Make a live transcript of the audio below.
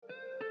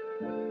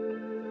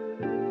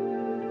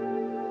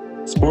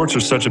Sports are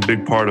such a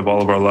big part of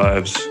all of our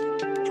lives,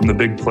 from the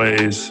big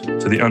plays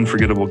to the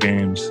unforgettable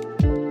games.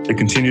 They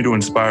continue to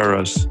inspire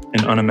us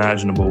in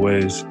unimaginable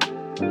ways.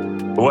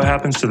 But what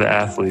happens to the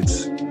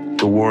athletes,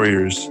 the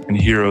warriors and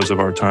heroes of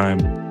our time,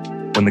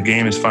 when the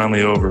game is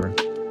finally over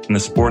and the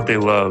sport they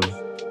love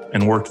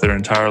and worked their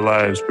entire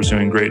lives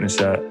pursuing greatness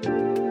at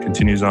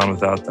continues on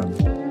without them?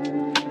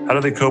 How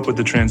do they cope with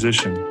the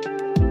transition?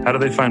 How do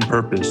they find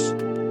purpose,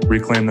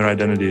 reclaim their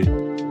identity,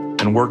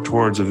 and work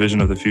towards a vision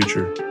of the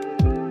future?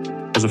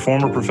 As a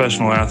former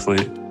professional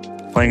athlete,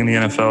 playing in the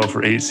NFL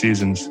for 8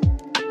 seasons,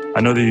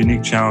 I know the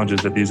unique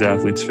challenges that these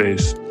athletes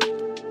face.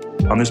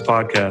 On this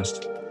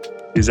podcast,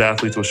 these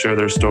athletes will share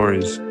their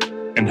stories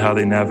and how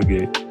they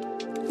navigate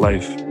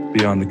life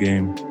beyond the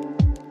game.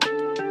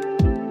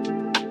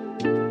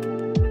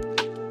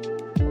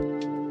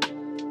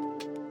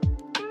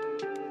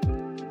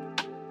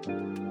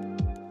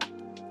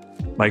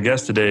 My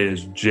guest today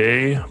is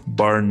Jay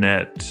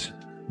Barnett.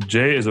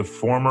 Jay is a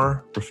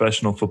former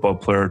professional football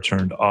player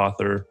turned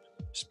author,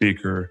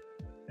 speaker,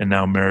 and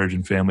now marriage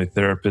and family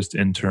therapist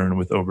intern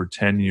with over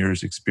 10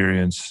 years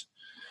experience.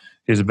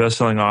 He's a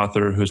best-selling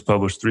author who has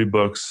published 3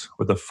 books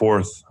with a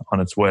 4th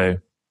on its way.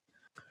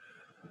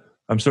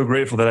 I'm so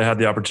grateful that I had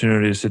the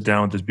opportunity to sit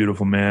down with this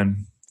beautiful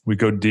man. We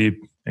go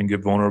deep and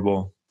get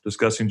vulnerable,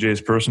 discussing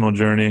Jay's personal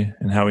journey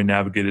and how he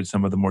navigated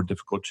some of the more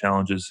difficult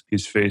challenges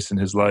he's faced in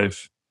his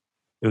life.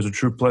 It was a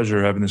true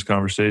pleasure having this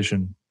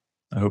conversation.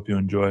 I hope you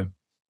enjoy.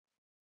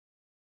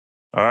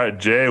 All right,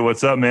 Jay,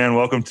 what's up, man?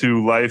 Welcome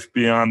to Life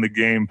Beyond the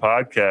Game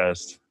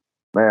podcast.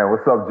 Man,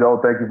 what's up, Joe?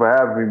 Thank you for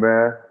having me,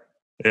 man.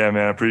 Yeah,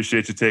 man, I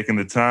appreciate you taking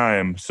the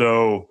time.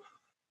 So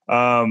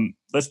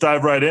let's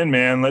dive right in,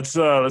 man. Let's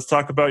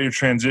talk about your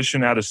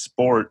transition out of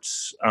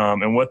sports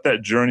and what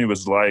that journey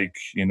was like,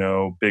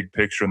 big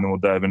picture, and then we'll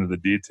dive into the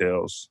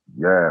details.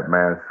 Yeah,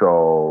 man.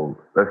 So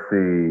let's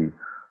see.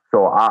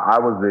 So I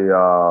was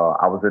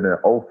in an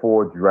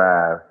 04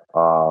 draft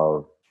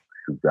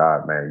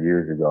God, man,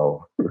 years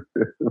ago.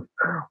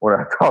 When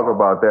I talk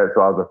about that,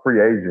 so I was a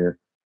free agent,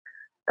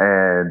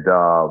 and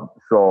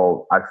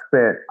so I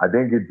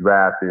didn't get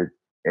drafted,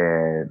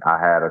 and I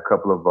had a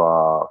couple of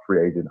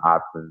free agent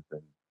options,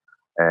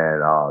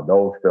 and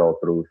those fell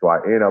through. So I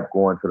ended up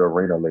going to the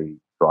Arena League.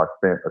 So I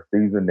spent a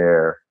season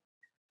there,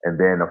 and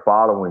then the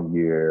following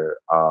year,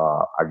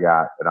 I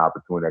got an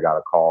opportunity. I got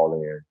a call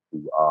in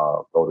to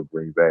go to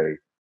Green Bay.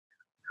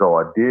 So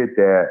I did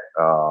that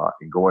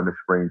and go into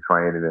spring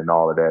training and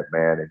all of that,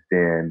 man. And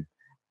then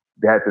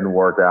that didn't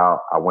work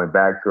out. I went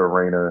back to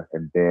Arena,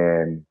 and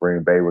then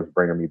Green Bay was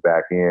bringing me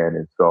back in.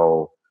 And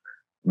so,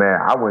 man,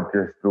 I went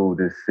just through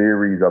this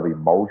series of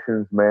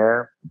emotions,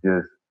 man,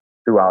 just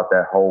throughout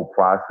that whole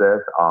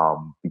process,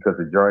 because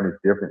the journey is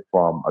different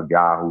from a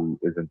guy who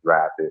isn't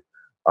drafted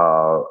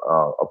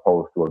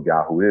opposed to a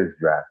guy who is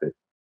drafted.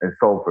 And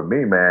so for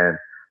me, man,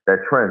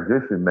 that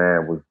transition,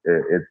 man, was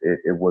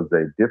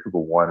a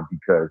difficult one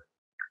because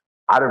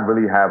I didn't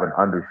really have an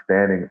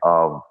understanding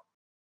of,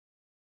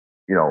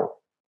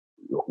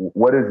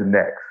 what is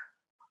next,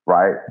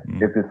 right?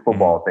 Mm-hmm. If this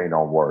football thing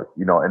don't work,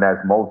 and as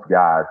most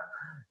guys,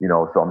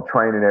 so I'm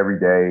training every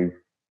day,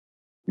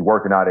 you're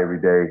working out every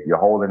day, you're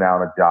holding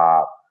down a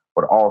job,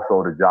 but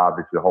also the job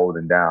that you're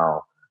holding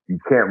down, you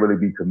can't really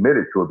be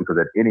committed to it because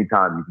at any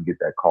time you can get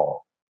that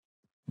call.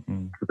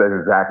 Mm-hmm. That's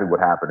exactly what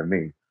happened to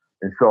me.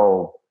 And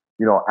so,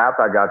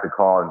 after I got the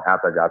call and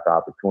after I got the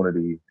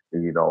opportunity,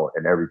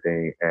 and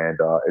everything, and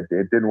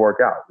it didn't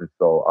work out. And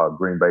so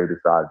Green Bay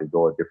decided to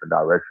go a different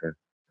direction.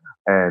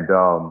 And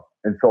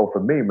so for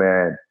me,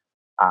 man,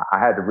 I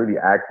had to really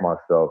ask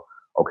myself,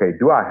 okay,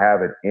 do I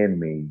have it in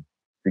me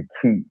to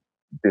keep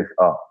this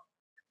up?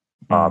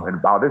 And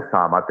about this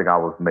time, I think I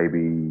was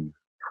maybe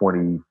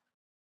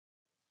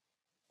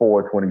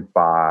 24,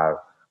 25,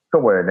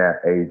 somewhere in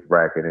that age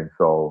bracket.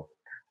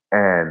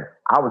 And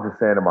I was just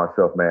saying to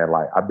myself, man,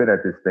 like, I've been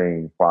at this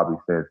thing probably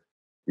since,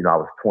 I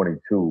was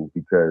 22,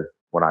 because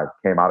when I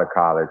came out of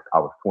college, I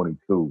was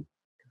 22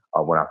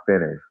 when I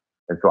finished.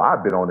 And so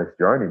I've been on this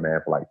journey,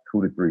 man, for like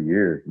 2 to 3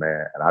 years,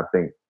 man. And I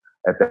think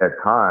at that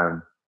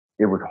time,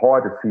 it was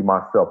hard to see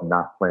myself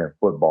not playing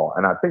football.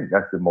 And I think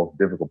that's the most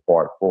difficult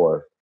part for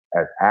us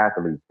as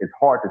athletes. It's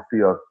hard to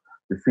see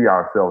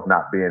ourselves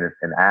not being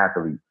an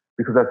athlete,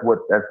 because that's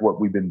what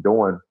we've been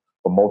doing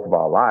for most of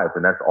our lives.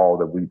 And that's all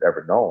that we've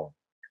ever known.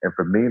 And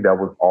for me, that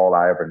was all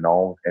I ever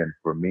known. And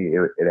for me,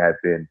 it had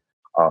been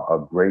a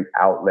great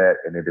outlet,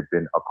 and it had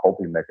been a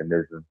coping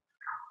mechanism.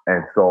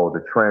 And so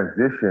the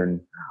transition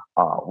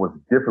was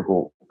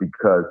difficult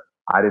because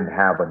I didn't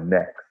have a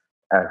next,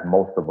 as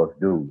most of us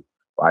do,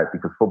 right?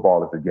 Because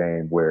football is a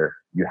game where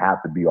you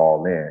have to be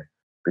all in,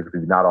 because if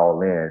you're not all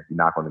in, you're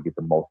not going to get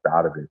the most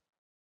out of it.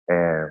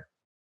 And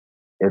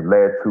it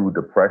led to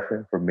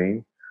depression for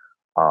me.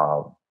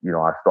 I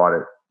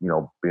started,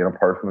 being a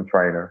personal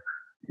trainer,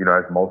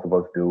 as most of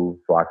us do,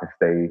 so I can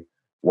stay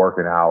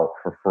working out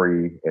for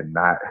free and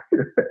not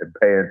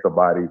paying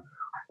somebody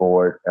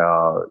for it.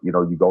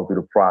 You go through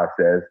the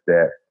process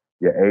that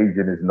your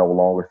agent is no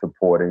longer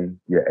supporting,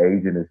 your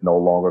agent is no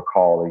longer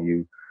calling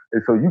you,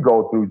 And so you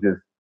go through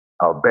just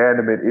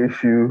abandonment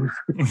issues.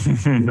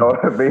 You know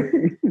what I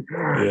mean?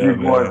 Yeah, You're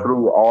going man.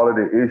 through all of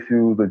the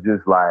issues of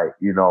just like,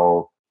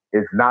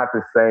 it's not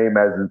the same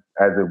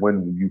as it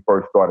when you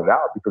first started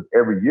out because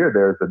every year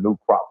there's a new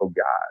crop of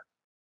guys.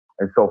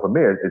 And so for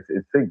me,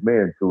 it sent me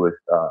into it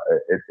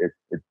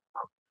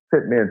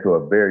sent me into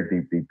a very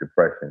deep, deep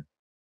depression.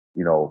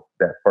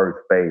 That first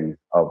phase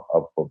of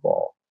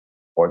football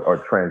or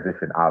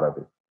transition out of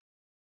it.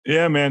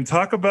 Yeah, man.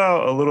 Talk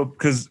about a little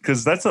because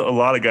that's a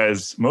lot of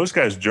guys. Most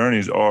guys'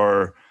 journeys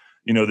are,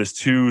 this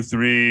 2,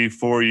 3,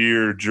 4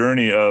 year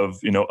journey of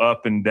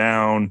up and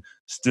down,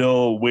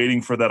 still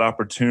waiting for that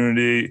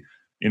opportunity.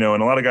 And a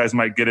lot of guys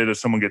might get it if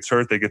someone gets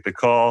hurt, they get the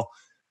call,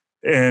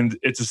 and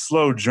it's a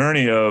slow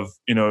journey of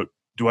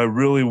do I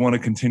really want to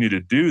continue to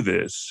do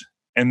this?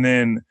 And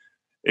then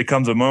it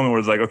comes a moment where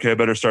it's like, okay, I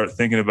better start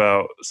thinking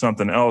about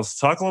something else.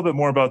 Talk a little bit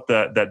more about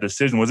that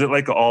decision. Was it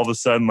like all of a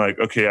sudden like,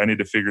 okay, I need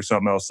to figure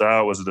something else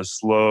out? Was it a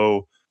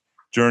slow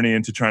journey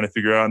into trying to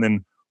figure out? And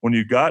then when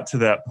you got to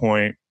that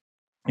point,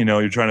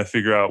 you're trying to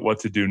figure out what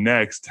to do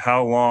next.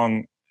 How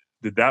long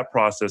did that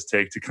process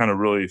take to kind of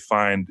really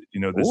find,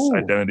 this Ooh,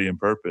 identity and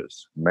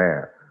purpose?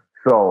 man.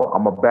 So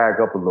I'm gonna back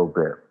up a little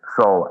bit.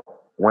 So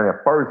when it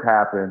first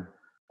happened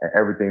and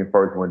everything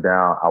first went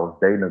down, I was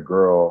dating a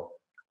girl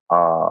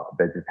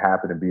that just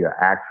happened to be an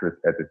actress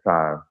at the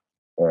time,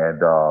 and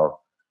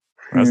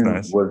she That's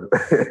nice. was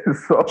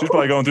She's so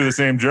probably going through the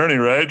same journey,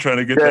 right? Trying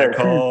to get yeah, that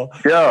call.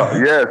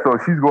 yeah. So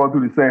she's going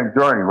through the same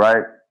journey,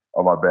 right?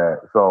 Oh my bad.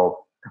 So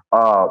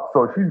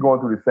she's going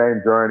through the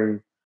same journey,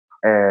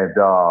 and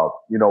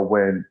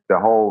when the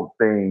whole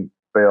thing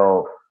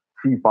fell,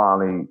 she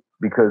finally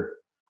because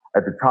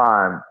at the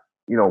time,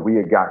 we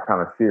had got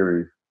kind of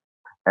serious,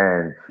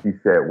 and she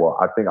said, "Well,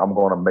 I think I'm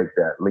going to make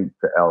that leap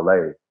to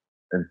LA,"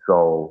 and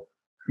so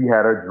she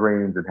had her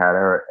dreams and had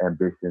her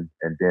ambitions,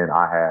 and then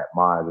I had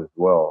mine as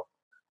well.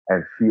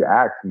 And she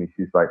asked me,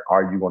 she's like,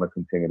 "Are you going to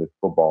continue this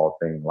football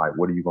thing? Like,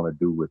 what are you going to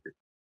do with it?"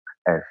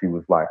 And she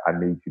was like, "I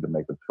need you to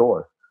make a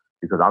choice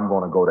because I'm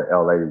going to go to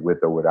LA with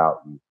or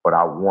without you, but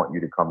I want you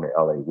to come to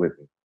LA with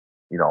me."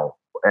 You know,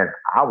 and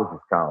I was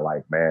just kind of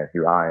like, man,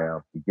 here I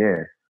am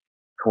again,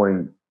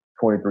 20,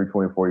 23,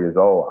 24 years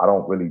old. I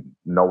don't really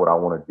know what I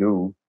want to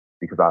do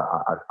because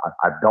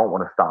I don't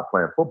want to stop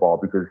playing football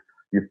because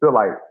you feel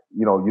like,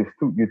 you're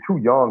too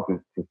young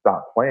to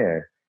stop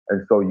playing.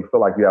 And so you feel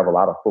like you have a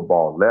lot of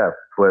football left,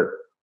 but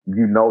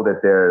you know that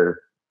there's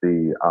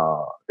the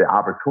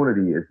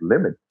opportunity is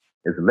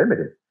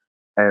limited.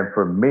 And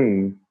for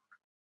me,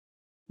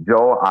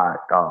 Joe,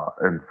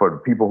 and for the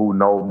people who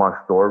know my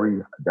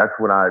story, that's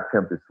when I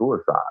attempted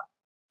suicide.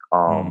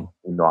 Mm.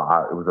 It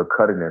was a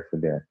cutting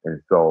incident, and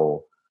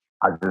so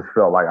I just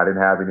felt like I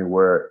didn't have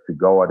anywhere to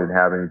go. I didn't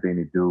have anything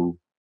to do,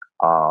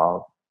 uh,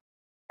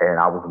 and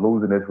I was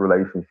losing this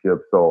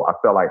relationship. So I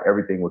felt like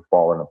everything was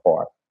falling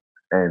apart,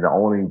 and the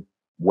only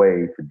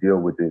way to deal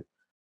with it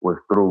was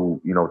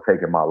through,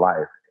 taking my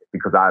life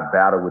because I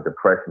battled with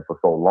depression for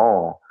so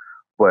long,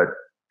 but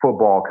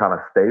football kind of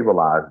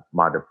stabilized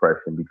my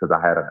depression because I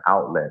had an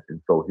outlet,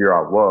 and so here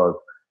I was,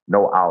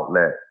 no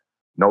outlet,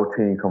 no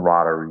team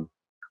camaraderie,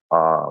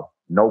 uh,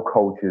 no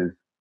coaches,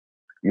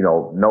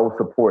 no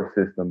support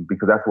system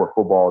because that's what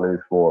football is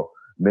for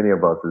many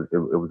of us. It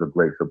was a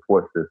great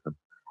support system.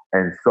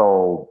 And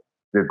so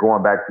just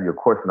going back to your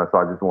question, so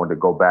I just wanted to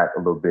go back a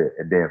little bit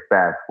and then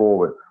fast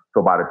forward.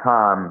 So by the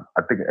time,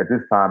 I think at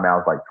this time I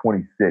was like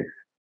 26,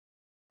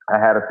 I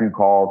had a few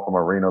calls from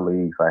arena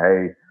leagues like,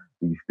 hey,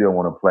 do you still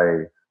want to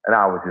play? And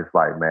I was just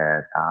like,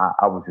 man,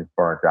 I was just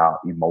burnt out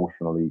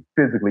emotionally.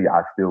 Physically,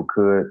 I still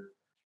could,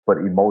 but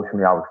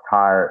emotionally, I was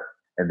tired.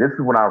 And this is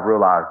when I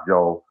realized,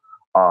 Joe,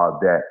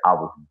 that I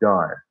was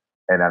done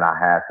and that I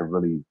had to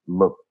really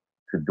look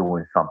to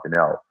doing something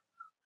else.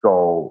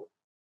 So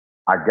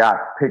I got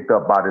picked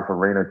up by this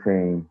arena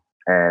team,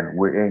 and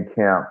we're in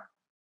camp,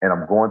 and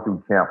I'm going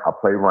through camp. I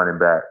play running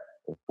back,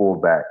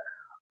 fullback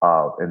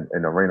in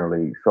arena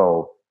league.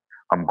 So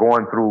I'm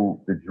going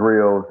through the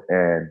drills,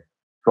 and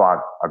so I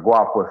go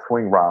out for a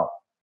swing route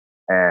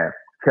and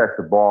catch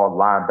the ball.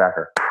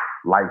 Linebacker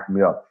lights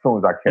me up as soon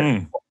as I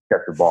Mm.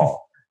 catch the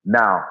ball.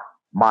 Now,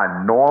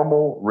 my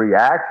normal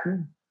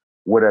reaction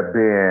would have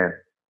been,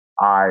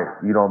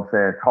 you know what I'm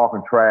saying,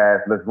 talking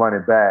trash, let's run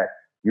it back.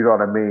 You know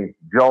what I mean?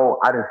 Joe,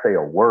 I didn't say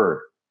a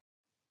word.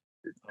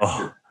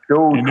 Oh, Dude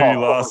you knew you talked so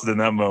lost much. it in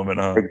that moment,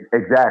 huh?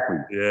 Exactly.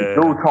 The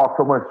Yeah. dude talked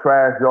so much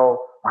trash,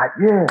 Joe. Like,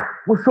 yeah,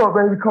 what's up,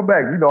 baby? Come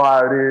back. You know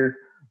how it is.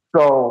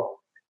 So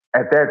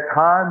at that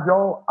time,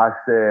 Joe, I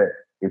said,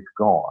 it's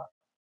gone.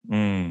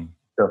 Mm.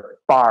 The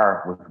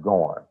fire was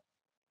gone.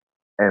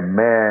 And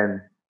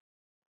man,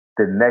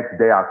 the next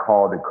day I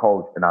called the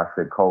coach and I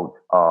said, Coach,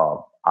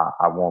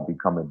 I won't be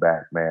coming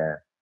back, man.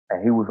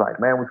 And he was like,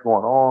 man, what's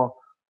going on?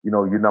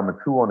 You're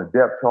number 2 on the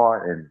depth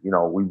chart, and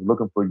we were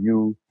looking for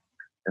you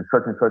and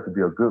such to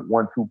be a good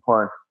 1-2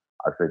 punch.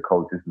 I said,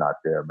 Coach, it's not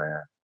there,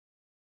 man.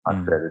 I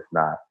Mm. said it's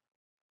not.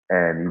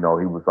 And he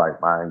was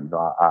like, man,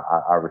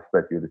 I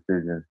respect your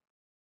decision.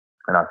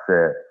 And I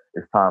said,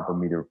 it's time for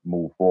me to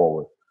move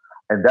forward.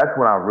 And that's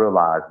when I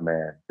realized,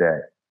 man,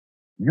 that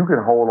you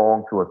can hold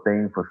on to a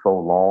thing for so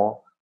long,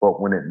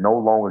 but when it no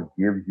longer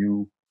gives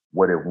you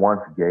what it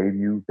once gave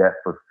you, that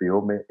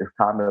fulfillment, it's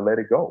time to let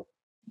it go.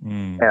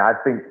 And Mm, I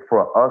think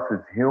for us as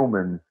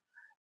humans,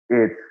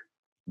 it's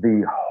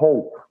the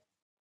hope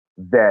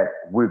that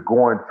we're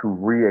going to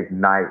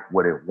reignite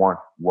what it once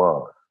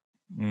was.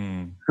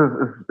 mm, Because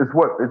it's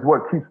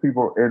what keeps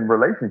people in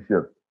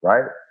relationships,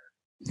 right?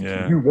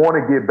 yeah. You want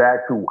to get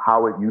back to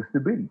how it used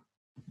to be,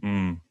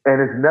 Mm,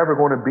 and it's never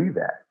going to be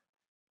that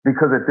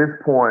because at this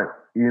point,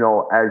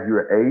 as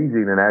you're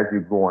aging and as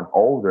you're growing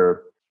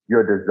older,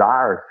 your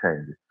desires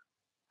change.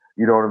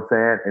 You know what I'm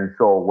saying? And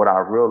so what I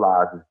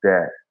realized is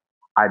that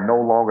I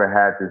no longer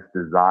had this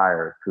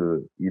desire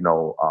to,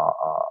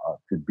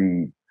 to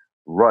be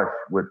rushed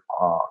with,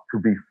 to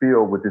be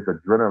filled with this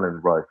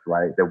adrenaline rush,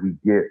 right? That we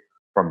get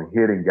from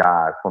hitting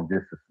guys, from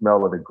just the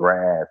smell of the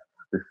grass,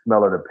 the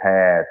smell of the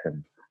pads,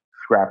 and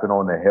scrapping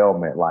on the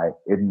helmet. Like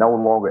it no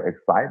longer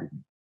excited me.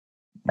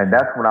 And mm.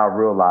 that's when I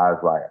realized,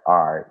 like,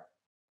 all right,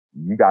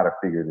 you got to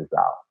figure this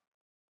out.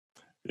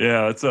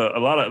 Yeah, it's a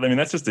lot of, I mean,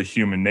 that's just a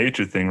human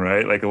nature thing,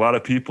 right? Like a lot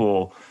of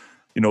people,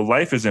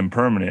 life is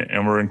impermanent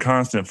and we're in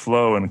constant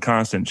flow and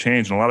constant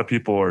change. And a lot of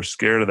people are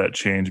scared of that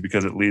change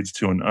because it leads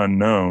to an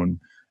unknown.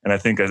 And I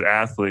think as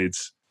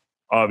athletes,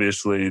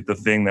 obviously the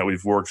thing that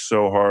we've worked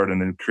so hard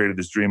and then created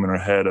this dream in our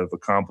head of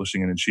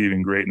accomplishing and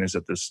achieving greatness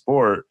at this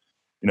sport,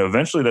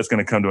 eventually that's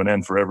going to come to an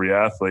end for every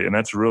athlete. And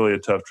that's really a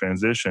tough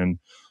transition.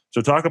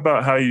 So talk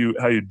about how you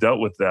dealt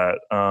with that.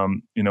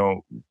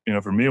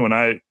 For me, when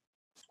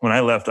I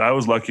left, I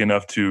was lucky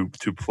enough to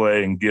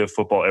play and give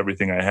football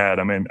everything I had.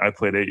 I mean, I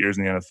played 8 years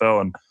in the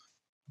NFL,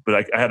 but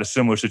I had a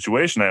similar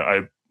situation.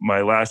 I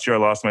my last year, I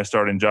lost my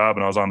starting job,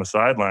 and I was on the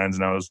sidelines,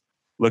 and I was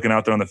looking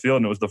out there on the field,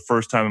 and it was the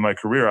first time in my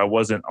career I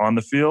wasn't on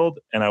the field,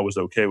 and I was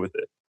okay with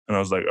it. And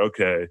I was like,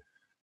 okay,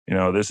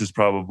 this is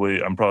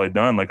I'm probably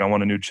done. Like, I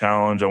want a new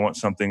challenge. I want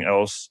something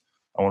else.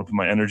 I want to put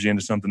my energy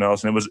into something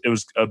else. And it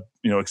was a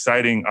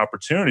exciting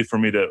opportunity for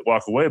me to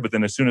walk away. But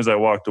then as soon as I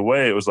walked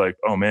away, it was like,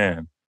 oh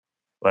man,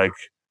 like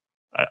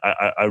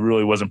I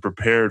really wasn't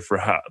prepared for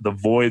how the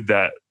void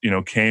that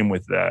came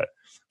with that.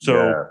 So,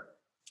 Yeah.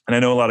 and I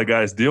know a lot of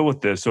guys deal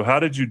with this. So, how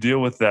did you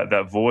deal with that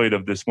void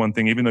of this one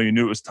thing, even though you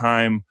knew it was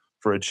time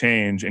for a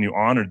change and you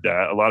honored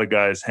that? A lot of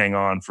guys hang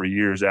on for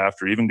years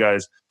after. Even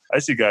guys, I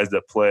see guys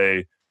that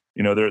play.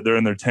 They're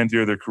in their 10th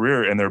year of their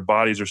career and their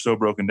bodies are so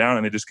broken down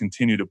and they just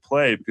continue to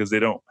play because they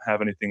don't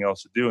have anything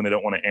else to do and they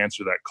don't want to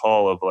answer that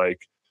call of like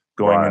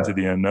going Right. into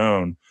the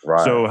unknown.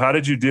 Right. So how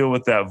did you deal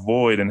with that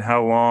void and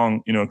how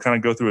long, kind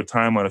of go through a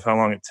timeline of how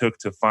long it took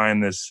to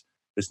find this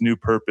new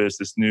purpose,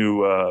 this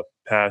new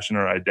passion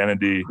or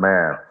identity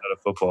Man. outside of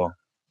football?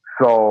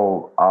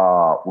 So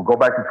we'll go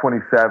back to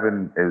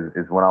 27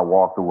 is when I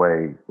walked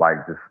away,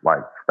 like just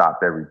like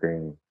stopped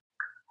everything.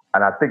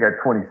 And I think at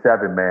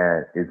 27,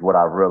 man, is what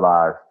I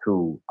realized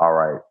too. All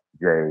right,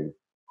 Jay,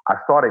 I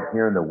started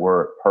hearing the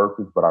word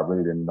purpose, but I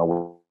really didn't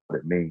know what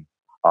it means.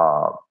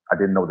 I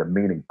didn't know the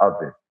meaning of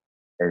it,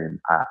 and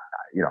I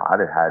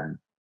hadn't,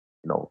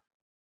 you know,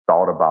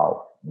 thought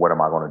about what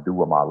am I going to do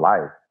with my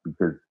life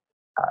because,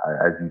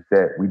 as you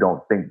said, we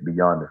don't think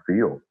beyond the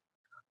field.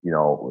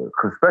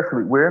 'Cause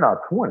especially we're in our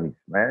 20s,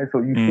 man. So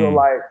you feel Mm,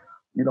 like,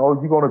 you're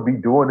going to be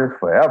doing this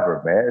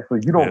forever, man. So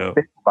you don't yeah.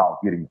 think about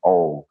getting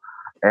old.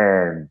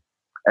 And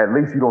at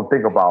least you don't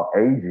think about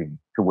aging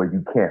to where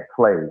you can't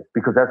play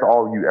because that's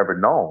all you ever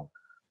known.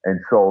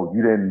 And so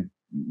you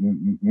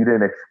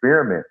didn't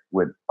experiment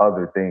with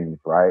other things,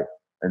 right?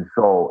 And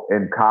so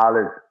in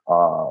college,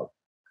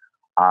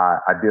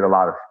 I did a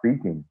lot of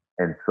speaking.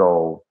 And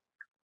so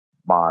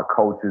my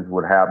coaches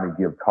would have me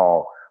give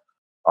talks.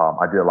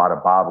 I did a lot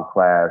of Bible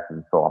class,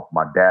 and so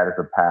my dad is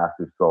a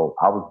pastor, so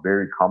I was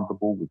very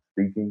comfortable with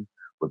speaking,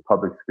 with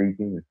public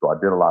speaking, and so I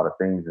did a lot of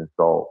things. And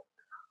so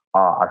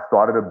I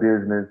started a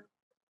business.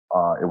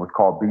 It was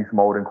called Beast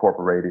Mode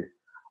Incorporated,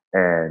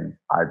 and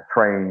I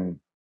trained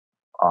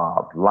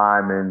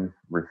linemen,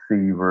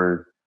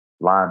 receivers,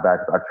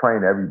 linebackers. I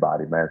trained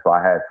everybody, man. So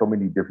I had so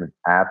many different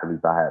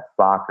athletes. I had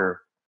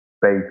soccer,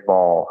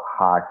 baseball,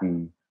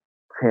 hockey,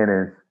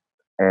 tennis,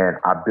 and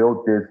I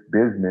built this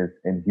business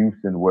in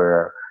Houston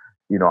where,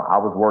 I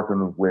was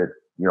working with,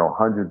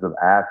 hundreds of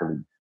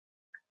athletes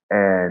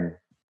and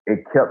it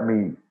kept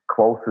me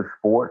close to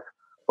sports,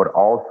 but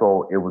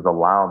also it was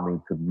allowing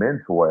me to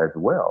mentor as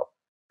well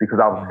because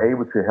I was Mm,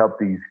 able to help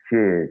these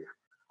kids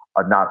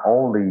not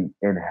only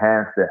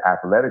enhance their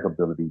athletic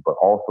ability, but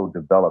also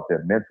develop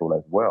their mental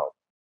as well.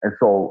 And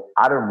so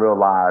I didn't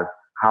realize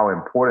how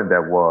important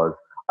that was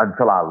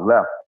until I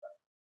left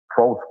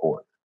pro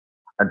sports,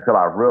 until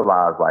I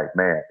realized, like,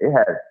 man, it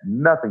had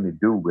nothing to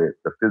do with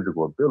the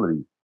physical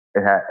ability.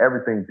 It had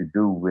everything to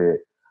do with,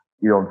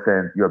 what I'm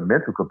saying, your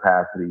mental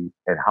capacity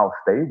and how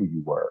stable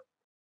you were.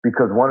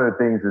 Because one of the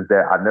things is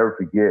that I never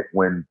forget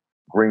when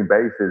Green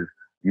Bay says,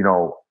 you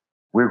know,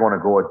 we're going to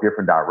go a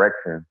different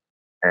direction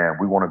and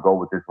we want to go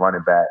with this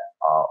running back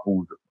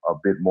who's a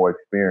bit more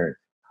experienced.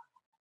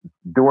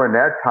 During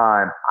that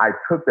time, I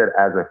took that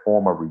as a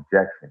form of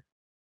rejection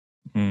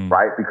Mm.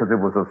 right? Because it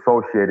was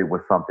associated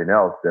with something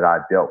else that I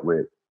dealt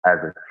with as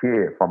a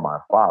kid from my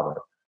father.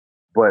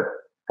 But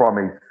from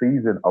a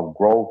season of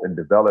growth and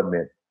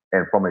development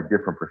and from a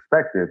different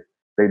perspective,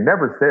 they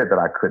never said that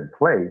I couldn't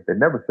play. They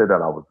never said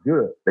that I was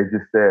good. They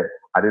just said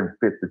I didn't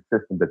fit the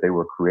system that they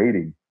were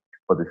creating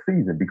for the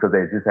season because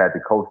they just had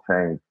the coach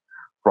change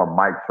from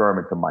Mike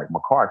Sherman to Mike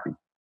McCarthy.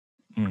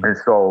 Mm. And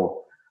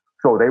so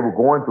they were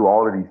going through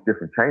all of these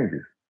different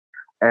changes.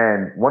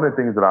 And one of the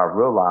things that I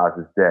realized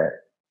is that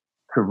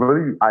to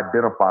really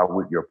identify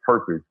with your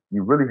purpose,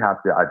 you really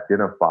have to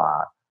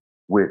identify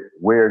with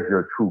where's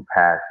your true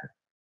passion.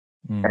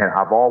 And Mm.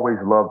 I've always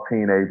loved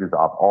teenagers.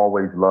 I've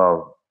always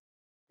loved,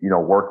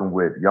 working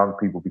with young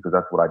people because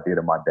that's what I did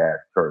in my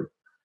dad's church.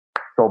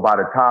 So by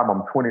the time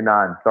I'm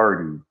 29,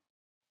 30,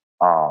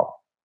 uh,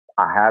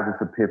 I have this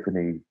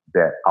epiphany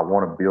that I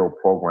want to build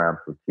programs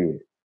for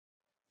kids.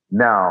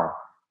 Now,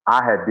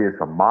 I had did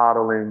some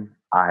modeling.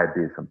 I had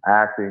did some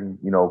acting,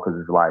 because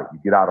it's like you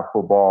get out of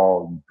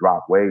football, you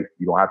drop weight.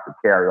 You don't have to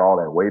carry all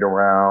that weight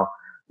around,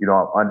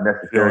 Feeling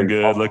unnecessary.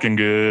 good, looking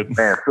good.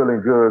 Man,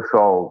 feeling good.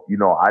 So,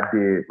 I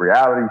did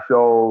reality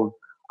shows.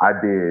 I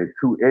did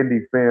 2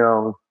 indie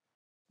films.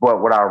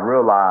 But what I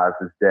realized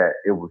is that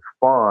it was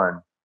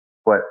fun,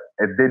 but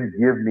it didn't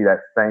give me that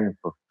same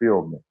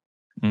fulfillment.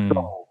 Mm.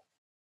 So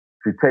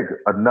to take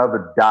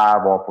another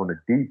dive off on the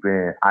deep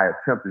end, I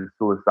attempted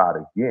suicide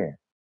again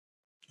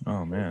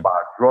Oh man. by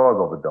drug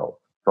overdose.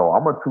 So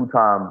I'm a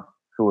 2-time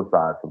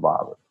suicide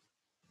survivor.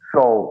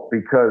 So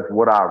because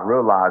what I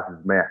realized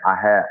is, man, I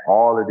had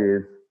all of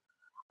this.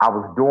 I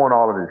was doing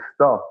all of this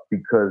stuff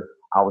because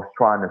I was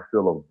trying to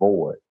fill a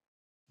void.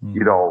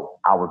 Mm.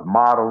 I was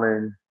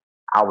modeling.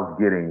 I was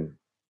getting,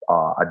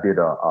 I did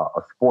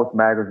a sports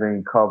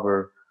magazine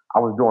cover. I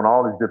was doing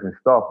all this different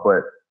stuff,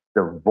 but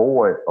the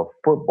void of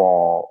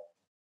football,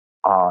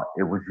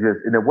 it was just,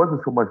 and it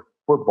wasn't so much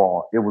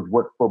football. It was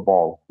what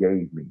football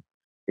gave me.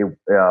 It,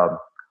 um,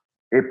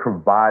 it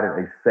provided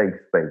a safe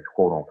space,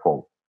 quote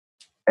unquote.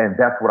 And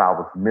that's what I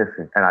was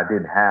missing. And I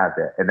didn't have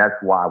that. And that's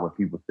why when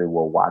people say,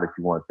 well, why did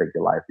you want to take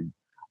your life? And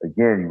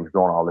again, he was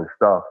doing all this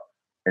stuff.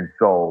 And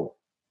so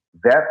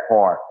that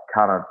part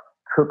kind of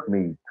took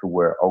me to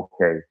where,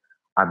 okay,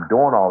 I'm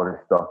doing all of this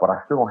stuff, but I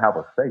still don't have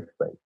a safe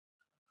space.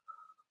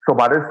 So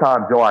by this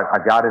time, Joe, I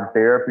got in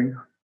therapy.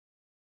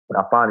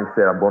 I finally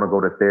said, I'm going to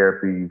go to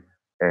therapy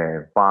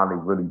and finally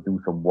really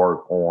do some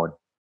work on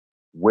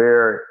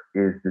where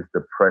is this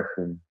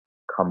depression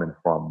coming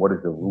from? What is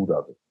the root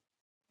of it?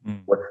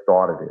 Mm. What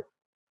started it?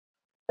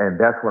 And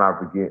that's when I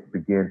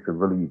begin to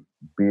really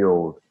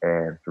build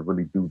and to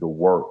really do the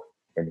work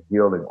and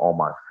healing on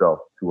myself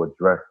to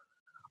address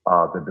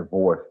the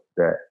divorce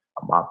that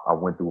I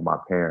went through with my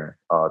parents,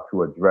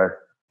 to address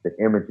the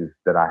images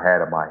that I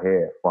had in my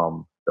head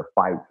from the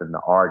fights and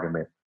the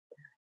arguments.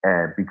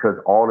 And because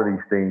all of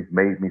these things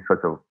made me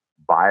such a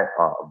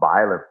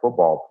violent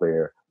football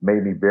player,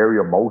 made me very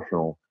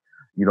emotional,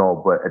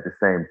 but at the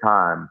same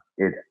time,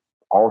 it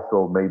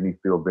also made me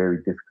feel very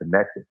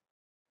disconnected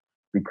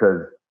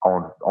because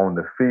on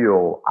the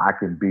field, I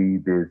can be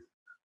this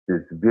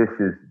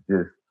vicious,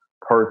 just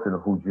person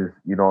who just,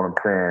 you know what I'm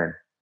saying?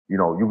 You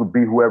can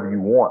be whoever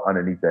you want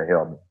underneath that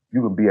helmet.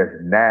 You can be as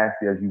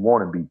nasty as you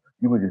want to be.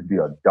 You can just be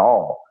a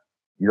dog,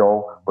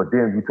 But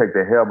then you take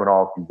the helmet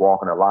off, you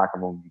walk in the locker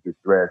room, you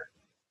get dressed,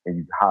 and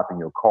you hop in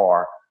your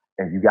car,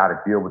 and you got to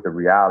deal with the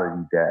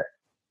reality that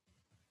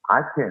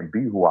I can't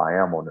be who I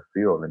am on the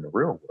field in the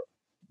real world.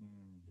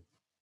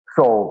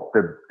 So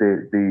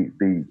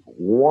the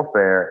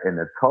warfare and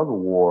the tug of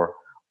war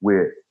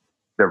with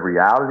the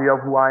reality of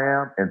who I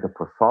am and the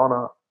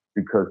persona,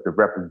 because the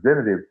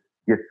representative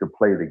gets to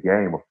play the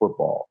game of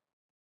football,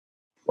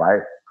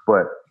 right?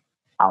 But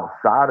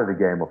outside of the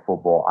game of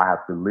football, I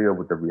have to live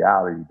with the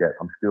reality that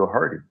I'm still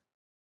hurting.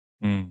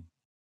 Mm.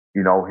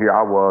 Here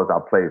I was,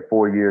 I played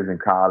 4 years in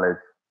college.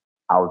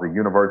 I was a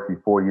university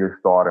 4-year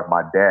starter.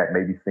 My dad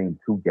maybe seen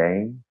 2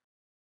 games.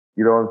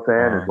 You know what I'm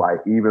saying? It's like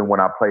even when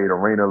I played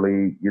Arena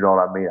League, you know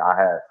what I mean? I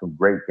had some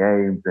great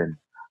games and,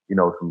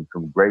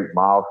 some great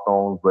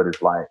milestones, but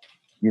it's like,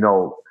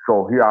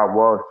 so here I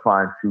was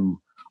trying to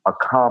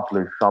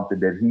accomplish something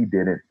that he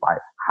didn't. Like,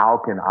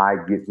 how can I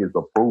get his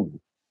approval?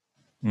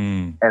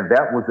 Mm. And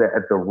that was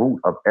at the root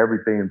of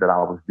everything that I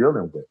was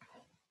dealing with.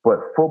 But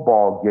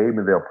football gave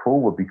me the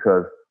approval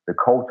because the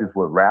coaches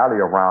would rally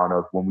around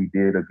us when we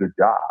did a good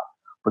job.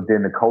 But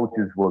then the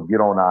coaches would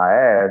get on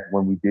our ass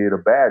when we did a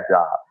bad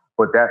job.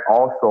 But that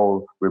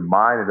also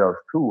reminded us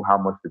too how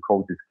much the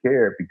coaches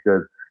cared,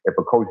 because if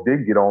a coach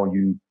did get on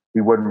you,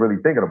 he wasn't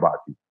really thinking about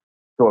you.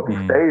 So if he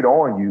stayed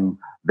on you,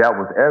 that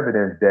was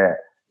evidence that,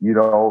 he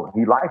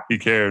liked you. He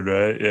cared,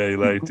 right? Yeah, he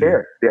liked He you.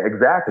 cared. Yeah,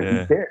 exactly.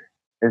 Yeah. He cared.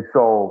 And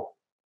so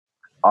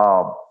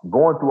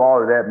going through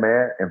all of that,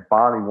 man, and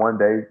finally one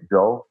day,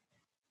 Joe,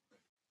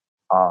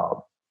 uh,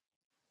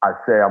 I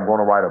say I'm going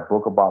to write a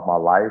book about my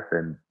life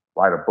and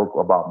write a book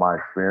about my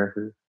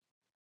experiences.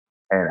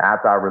 And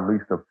after I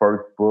released the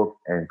first book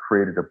and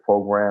created a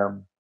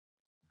program,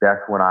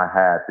 that's when I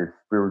had this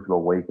spiritual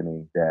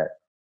awakening that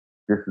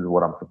this is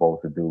what I'm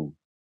supposed to do.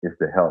 is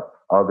to help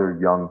other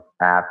young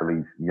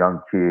athletes,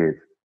 young kids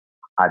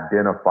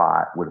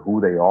identify with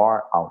who they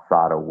are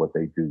outside of what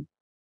they do.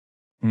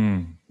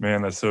 Man,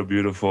 that's so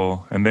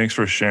beautiful. And thanks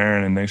for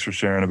sharing. And thanks for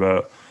sharing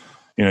about,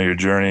 your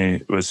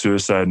journey with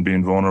suicide and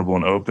being vulnerable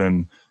and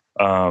open.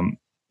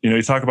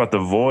 You talk about the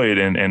void,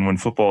 and when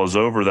football is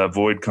over, that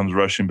void comes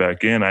rushing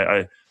back in.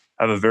 I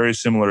have a very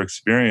similar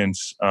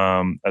experience,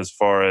 as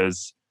far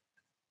as,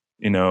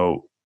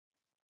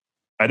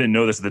 I didn't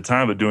know this at the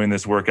time, but doing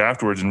this work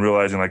afterwards and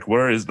realizing like,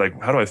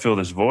 how do I fill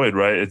this void?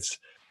 Right.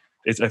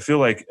 I feel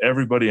like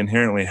everybody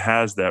inherently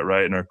has that,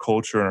 right? And our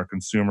culture and our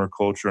consumer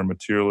culture and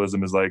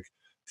materialism is like,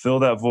 fill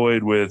that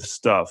void with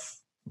stuff,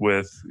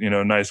 with,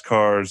 nice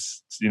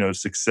cars,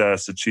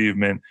 success,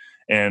 achievement.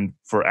 And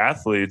for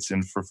athletes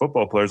and for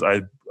football players,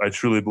 I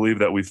truly believe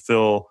that we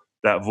fill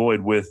that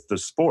void with the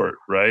sport,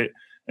 right?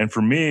 And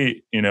for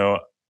me,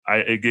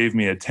 it gave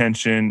me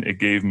attention. It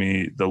gave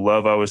me the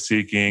love I was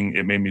seeking.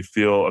 It made me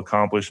feel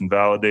accomplished and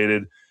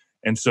validated.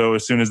 And so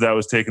as soon as that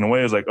was taken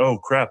away, I was like, oh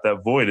crap,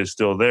 that void is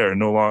still there.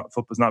 No longer,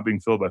 football's not being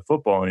filled by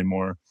football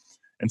anymore.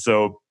 And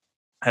so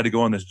I had to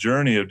go on this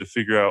journey to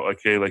figure out,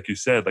 okay, like you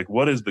said, like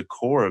what is the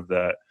core of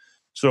that?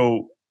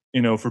 So,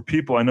 for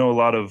people, I know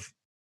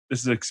this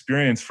is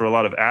experience for a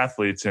lot of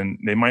athletes, and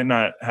they might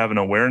not have an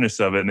awareness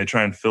of it, and they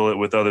try and fill it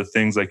with other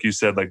things, like you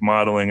said, like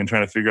modeling and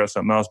trying to figure out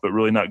something else, but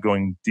really not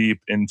going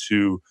deep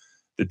into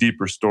the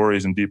deeper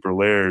stories and deeper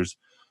layers.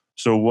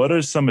 So what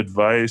is some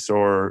advice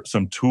or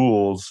some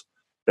tools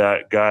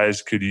that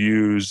guys could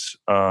use,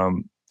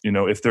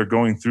 if they're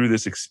going through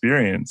this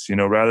experience,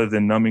 rather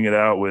than numbing it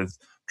out with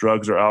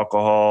drugs or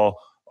alcohol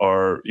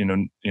or,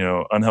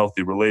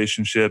 unhealthy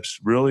relationships,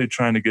 really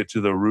trying to get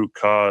to the root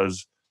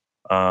cause,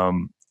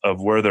 of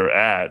where they're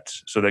at,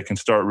 so they can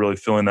start really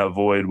filling that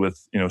void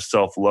with,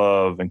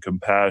 self-love and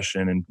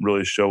compassion, and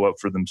really show up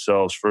for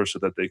themselves first so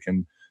that they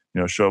can,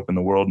 show up in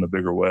the world in a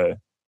bigger way.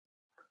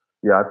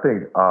 Yeah, I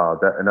think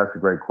and that's a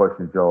great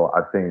question, Joe.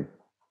 I think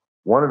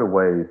one of the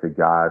ways that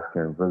guys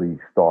can really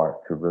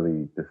start to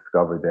really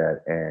discover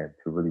that and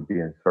to really be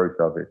in search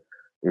of it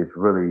is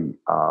really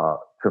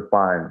to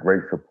find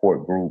great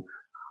support groups.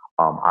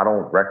 I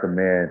don't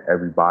recommend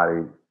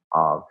everybody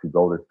to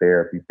go to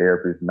therapy.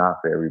 Therapy is not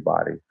for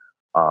everybody.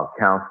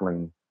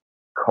 Counseling,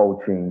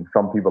 coaching.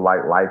 Some people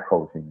like life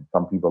coaching.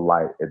 Some people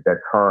like that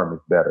term is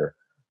better.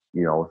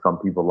 Some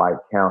people like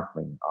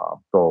counseling.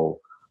 So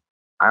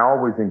I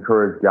always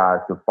encourage guys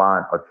to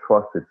find a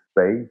trusted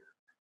space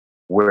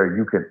where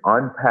you can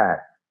unpack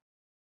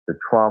the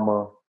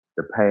trauma,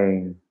 the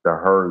pain, the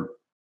hurt,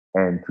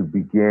 and to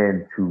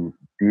begin to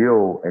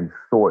deal and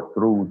sort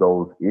through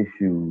those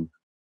issues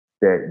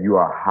that you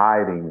are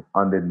hiding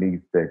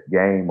underneath the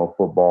game of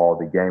football,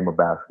 the game of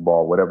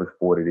basketball, whatever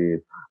sport it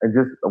is, and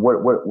just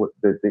what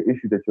the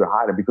issue that you're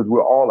hiding, because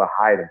we're all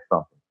hiding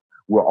something.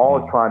 We're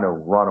all trying to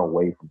run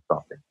away from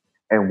something.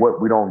 And what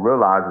we don't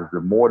realize is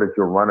the more that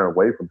you're running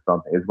away from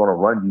something, it's going to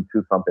run you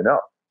to something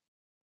else.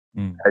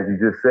 As you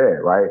just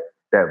said, right?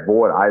 That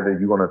void, either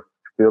you're going to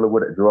fill it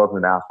with drugs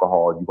and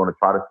alcohol, you're going to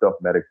try to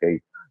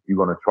self-medicate, you're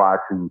going to try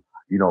to,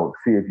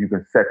 see if you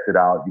can sex it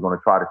out, you're going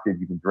to try to see if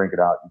you can drink it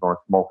out, you're going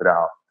to smoke it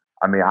out.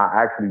 I mean, I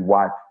actually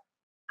watched,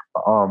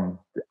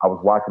 I was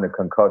watching a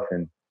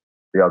concussion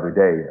the other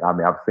day. I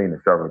mean, I've seen it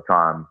several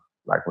times,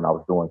 like when I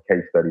was doing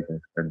case studies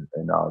in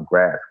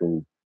grad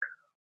school.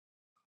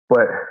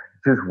 But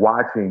just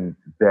watching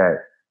that,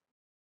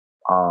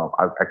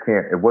 I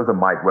can't, it wasn't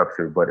Mike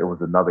Webster, but it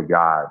was another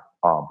guy.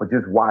 But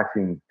just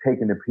watching,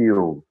 taking the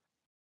pills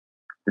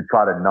to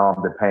try to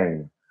numb the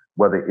pain,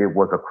 whether it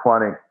was a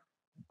chronic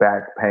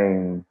back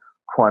pain,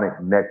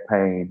 chronic neck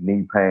pain,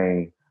 knee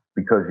pain,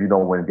 because,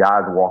 when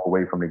guys walk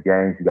away from the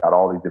games, you got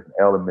all these different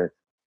elements,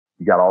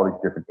 you got all these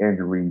different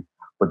injuries.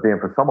 But then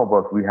for some of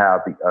us, we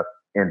have the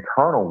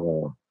internal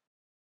wound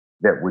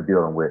that we're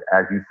dealing with.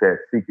 As you said,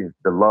 seeking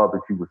the love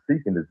that you were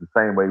seeking is the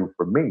same way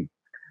for me,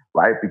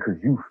 right? Because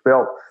you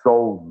felt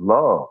so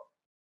loved.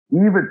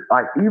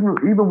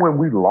 Even when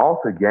we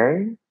lost a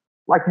game,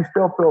 like you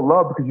still felt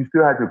love because you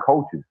still had your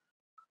coaches.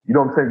 You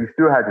know what I'm saying? You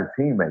still had your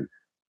teammates.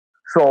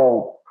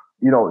 So,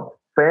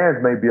 fans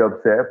may be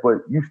upset, but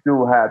you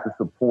still have the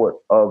support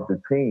of the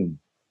team.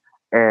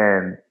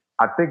 And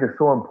I think it's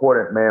so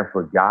important, man,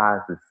 for guys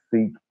to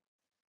seek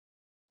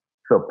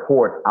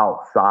support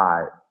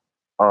outside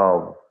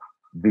of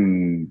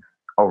the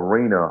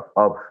arena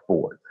of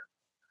sports,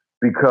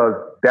 because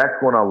that's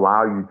going to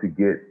allow you to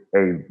get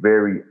a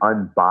very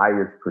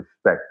unbiased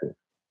perspective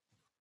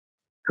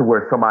to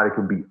where somebody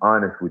can be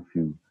honest with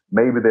you.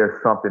 Maybe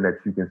there's something that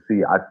you can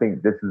see. I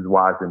think this is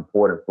why it's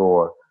important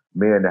for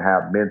men to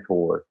have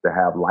mentors, to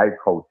have life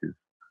coaches,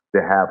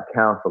 to have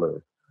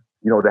counselors,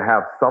 to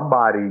have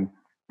somebody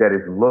that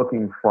is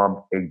looking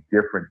from a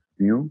different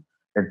view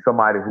and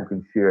somebody who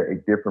can share a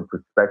different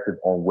perspective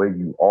on where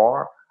you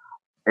are.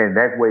 And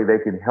that way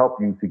they can help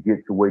you to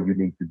get to where you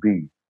need to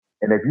be.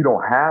 And if you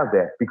don't have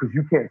that, because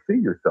you can't see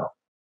yourself,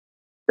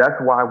 that's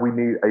why we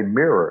need a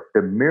mirror.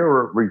 The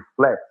mirror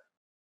reflects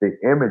the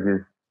images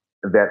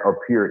that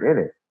appear in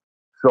it.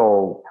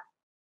 So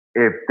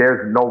if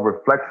there's no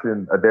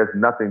reflection, or there's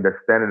nothing that's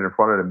standing in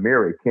front of the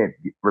mirror, it can't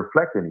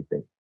reflect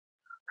anything.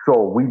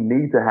 So we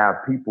need to have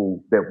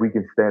people that we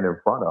can stand in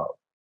front of,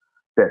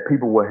 that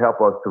people will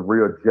help us to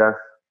readjust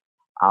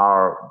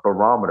our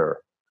barometer,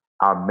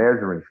 our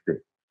measuring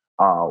stick,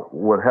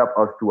 will help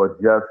us to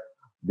adjust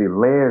the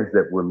lens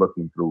that we're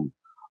looking through.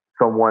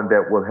 Someone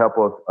that will help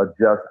us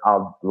adjust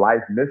our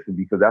life mission,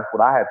 because that's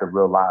what I had to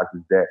realize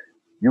is that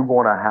you're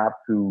going to have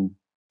to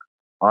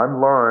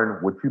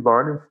unlearn what you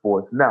learned in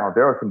sports. Now,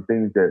 there are some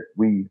things that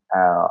we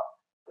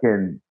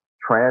can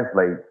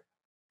translate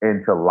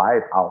into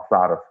life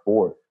outside of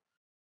sports,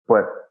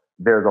 but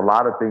there's a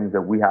lot of things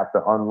that we have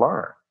to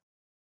unlearn,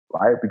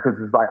 right? Because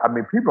it's like, I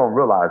mean, people don't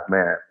realize,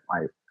 man,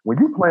 like when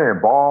you playing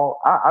ball,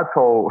 I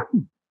told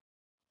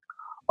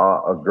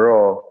a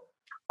girl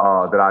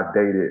that I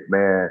dated,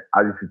 man,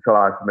 I used to tell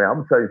her, I said, man, I'm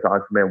gonna tell you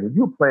something, I said, man, when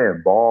you're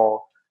playing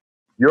ball,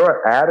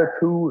 your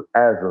attitude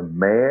as a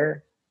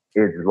man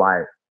is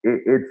like,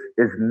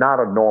 it's not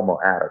a normal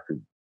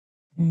attitude.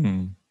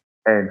 Mm.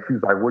 And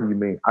she's like, what do you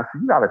mean? I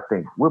said, you got to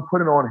think. We're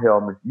putting on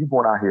helmets. You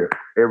going out here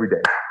every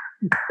day,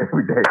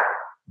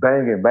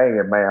 banging,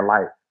 man.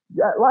 Like,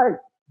 yeah, like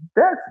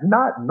that's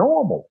not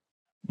normal.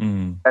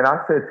 Mm. And I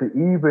said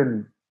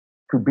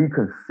to be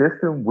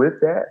consistent with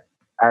that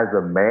as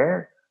a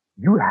man,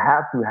 you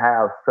have to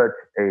have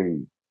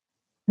you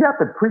have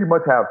to pretty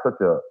much have such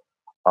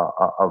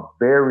a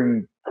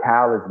very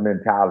callous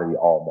mentality,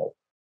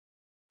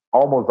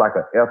 almost like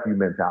a F you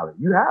mentality.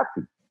 You have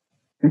to.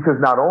 Because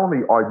not only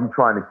are you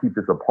trying to keep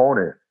this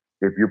opponent,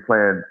 if you're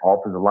playing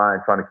offensive line,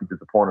 trying to keep this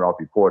opponent off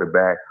your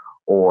quarterback,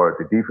 or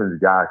the defensive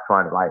guy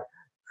trying to, like,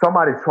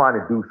 somebody's trying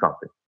to do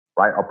something,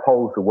 right,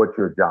 opposed to what's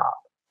your job.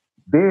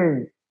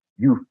 Then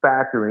you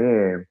factor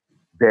in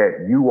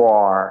that you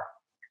are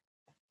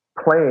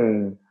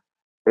playing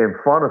in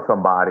front of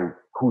somebody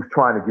who's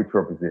trying to get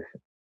your position.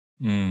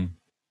 Mm.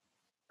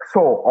 So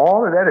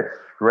all of that is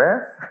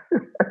stress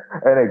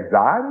and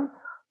anxiety.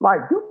 Like,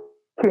 you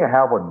can't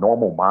have a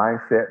normal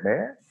mindset,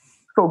 man.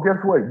 So guess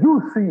what?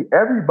 You see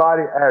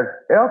everybody as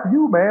F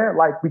you, man,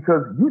 like,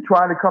 because you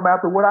trying to come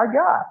after what I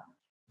got.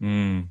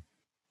 Mm.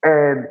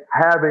 And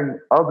having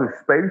other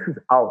spaces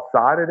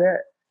outside of that,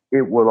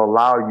 it will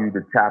allow you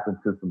to tap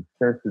into some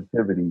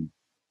sensitivity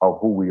of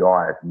who we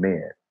are as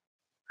men.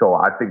 So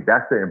I think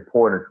that's the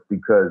importance,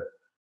 because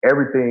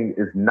everything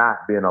is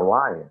not being a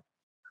lion.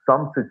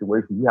 Some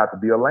situations you have to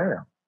be a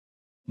lamb.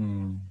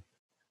 Mm.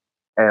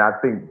 And I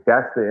think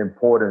that's the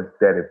importance,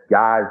 that if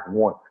guys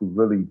want to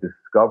really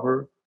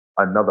discover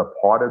another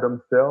part of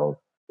themselves,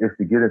 is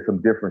to get in some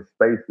different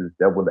spaces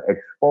that will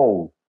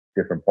expose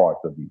different parts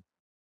of you.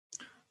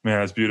 Man,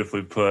 that's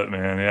beautifully put,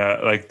 man. Yeah,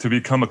 like, to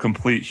become a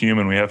complete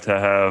human, we have to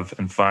have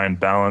and find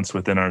balance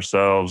within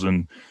ourselves.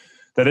 And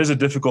that is a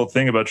difficult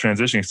thing about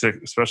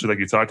transitioning, especially like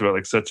you talked about,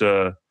 like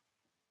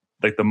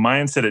like the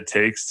mindset it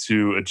takes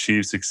to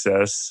achieve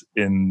success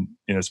in,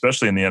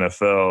 especially in the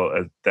NFL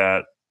at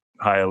that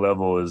high a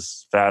level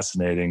is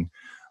fascinating.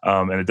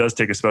 And it does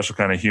take a special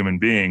kind of human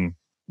being.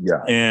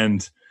 Yeah.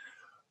 And,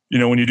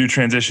 when you do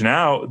transition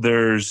out,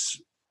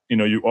 there's,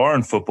 you are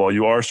in football,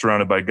 you are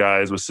surrounded by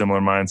guys with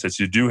similar mindsets.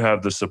 You do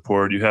have the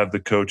support, you have the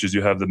coaches,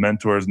 you have the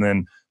mentors. And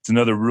then it's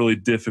another really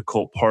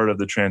difficult part of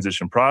the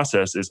transition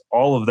process is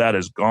all of that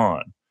is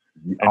gone.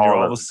 And you're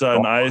all of a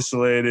sudden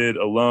isolated,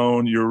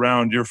 alone. You're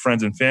around your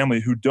friends and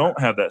family who don't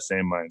have that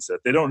same mindset.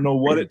 They don't know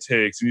what it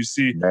takes. And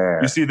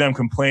you see them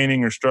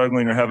complaining or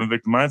struggling or having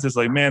victim mindsets.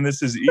 Like, man,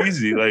 this is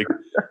easy. Like,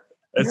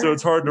 and so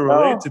it's hard to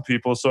relate to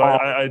people. So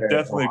I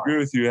definitely agree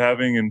with you,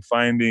 having and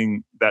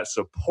finding that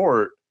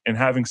support and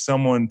having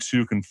someone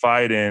to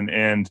confide in.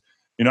 And,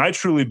 I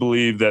truly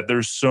believe that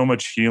there's so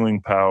much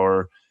healing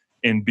power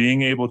in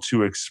being able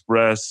to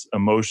express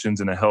emotions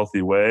in a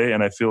healthy way.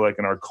 And I feel like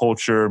in our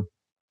culture,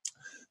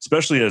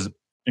 especially as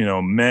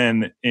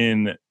men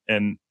in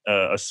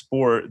a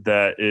sport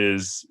that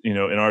is in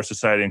our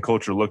society and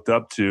culture looked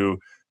up to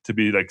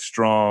be like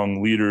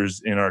strong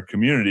leaders in our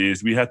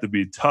communities, we have to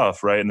be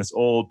tough, right? And this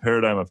old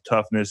paradigm of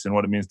toughness and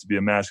what it means to be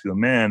a masculine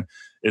man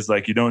is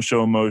like, you don't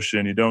show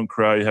emotion, you don't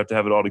cry, you have to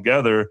have it all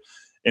together.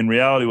 In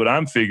reality, what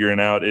I'm figuring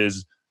out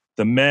is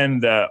the men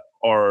that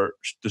are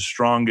the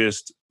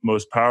strongest,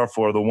 most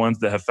powerful are the ones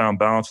that have found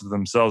balance with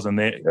themselves, and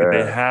they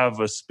have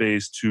a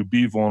space to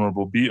be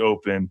vulnerable, be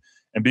open.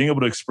 And being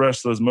able to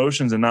express those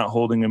emotions and not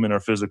holding them in our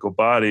physical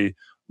body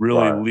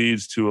really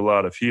leads to a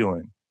lot of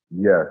healing.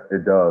 Yes,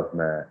 it does,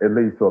 man. It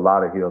leads to a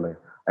lot of healing.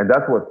 And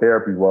that's what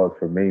therapy was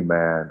for me,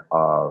 man.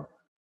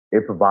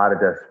 It provided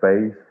that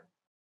space.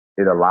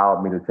 It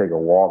allowed me to take a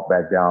walk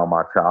back down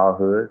my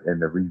childhood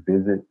and to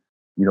revisit,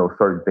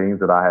 certain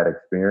things that I had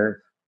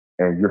experienced.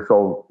 And you're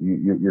so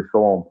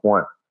on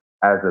point.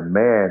 As a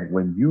man,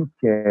 when you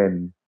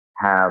can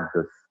have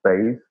the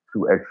space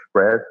to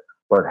express,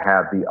 but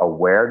have the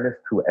awareness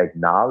to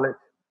acknowledge,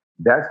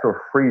 that's a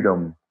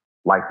freedom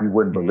like you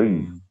wouldn't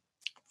believe.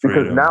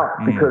 Because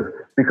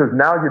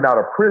now you're not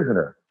a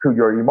prisoner to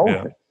your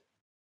emotions.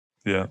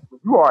 Yeah. If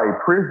you are a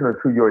prisoner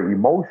to your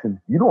emotions,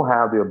 you don't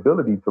have the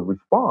ability to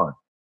respond.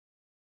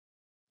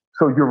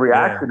 So you're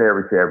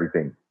reactionary to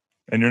everything.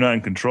 And you're not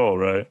in control,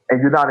 right?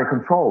 And you're not in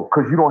control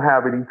because you don't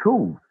have any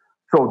tools.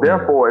 So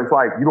therefore, it's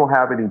like you don't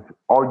have any.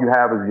 All you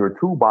have is your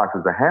toolbox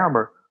is a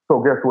hammer. So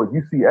guess what?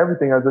 You see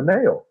everything as a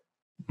nail.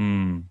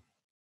 Mm.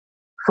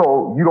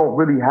 So you don't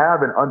really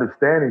have an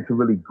understanding to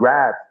really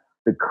grasp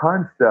the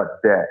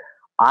concept that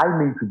I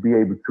need to be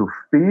able to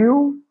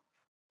feel,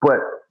 but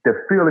the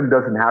feeling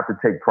doesn't have to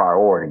take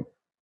priority.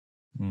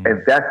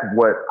 And that's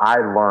what I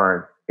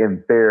learned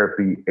in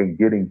therapy and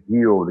getting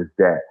healed is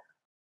that,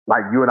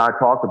 like you and I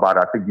talked about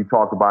it, I think you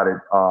talked about it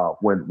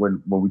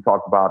when we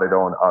talked about it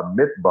on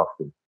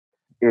Mythbusters.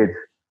 It's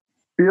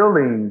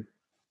feeling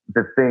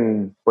the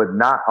thing, but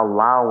not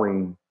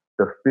allowing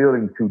the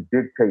feeling to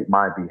dictate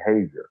my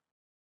behavior.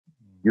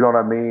 You know what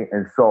I mean?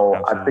 And so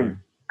I think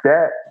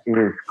that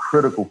is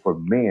critical for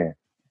men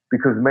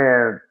because,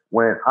 man,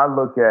 when I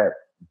look at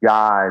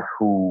guys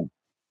who,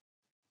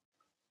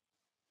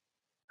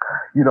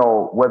 you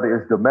know, whether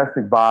it's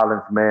domestic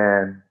violence,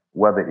 man,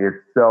 whether it's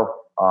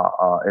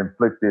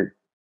self-inflicted,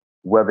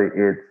 whether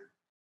it's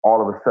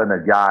all of a sudden a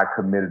guy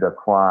committed a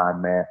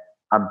crime, man,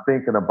 I'm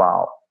thinking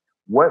about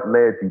what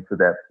led you to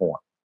that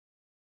point.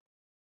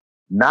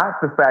 Not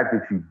the fact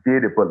that you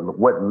did it, but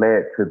what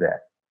led to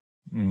that.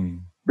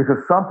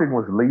 Because something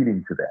was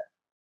leading to that.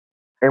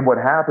 And what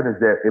happened is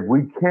that if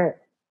we can't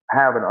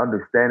have an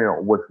understanding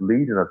of what's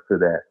leading us to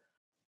that,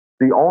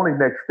 the only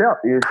next step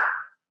is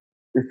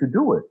to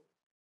do it.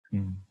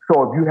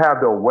 So if you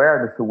have the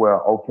awareness to where,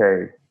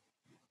 okay,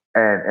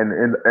 and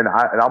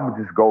I'm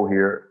gonna just go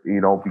here, you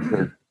know,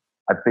 because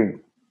I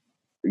think,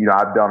 you know,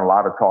 I've done a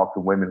lot of talks to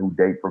women who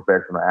date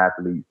professional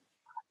athletes,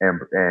 and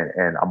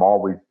I'm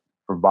always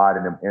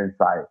providing them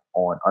insight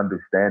on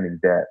understanding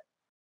that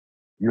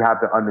you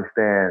have to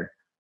understand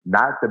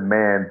not the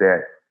man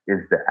that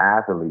is the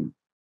athlete,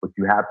 but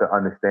you have to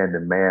understand the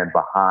man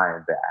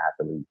behind the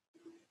athlete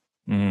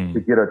to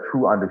get a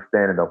true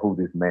understanding of who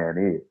this man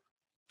is.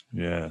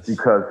 Yes.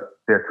 Because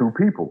they're two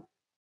people.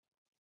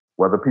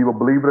 Whether people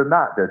believe it or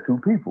not, they're two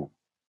people.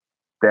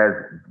 That's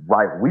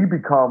right. We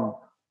become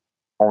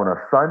on a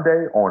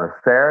Sunday, on a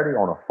Saturday,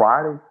 on a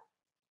Friday,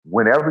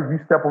 whenever you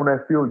step on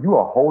that field, you're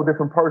a whole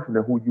different person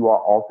than who you are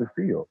off the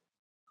field.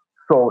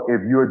 So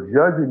if you're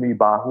judging me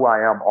by who I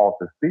am off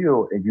the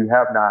field and you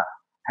have not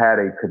had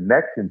a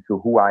connection to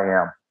who I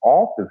am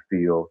off the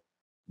field,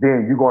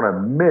 then you're going to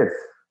miss,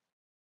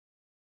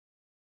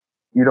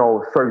 you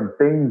know, certain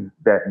things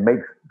that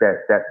makes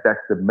that's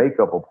the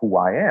makeup of who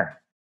I am.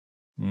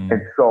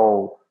 And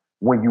so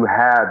when you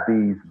have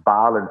these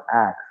violent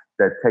acts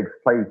that takes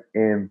place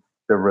in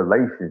the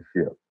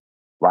relationship,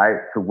 right,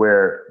 to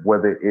where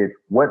whether it's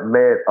what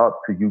led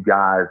up to you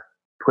guys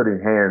putting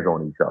hands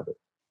on each other,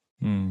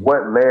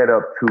 what led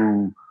up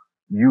to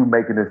you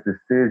making this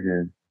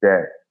decision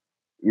that,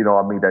 you know,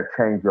 I mean, that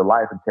changed your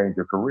life and changed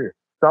your career.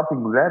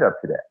 Something led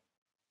up to that.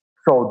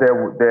 So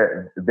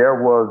there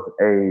was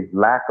a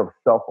lack of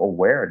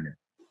self-awareness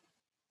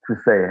to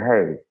say,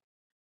 hey,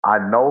 I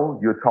know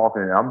you're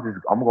talking, and I'm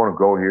going to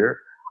go here.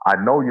 I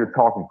know you're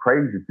talking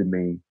crazy to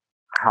me.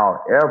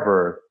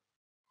 However,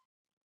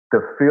 the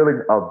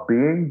feeling of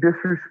being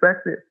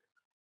disrespected,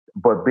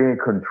 but being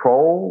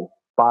controlled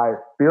by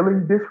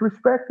feeling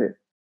disrespected,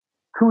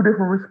 two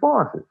different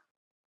responses.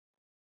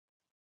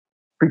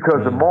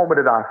 Because the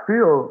moment that I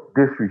feel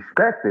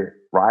disrespected,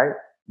 right,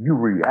 you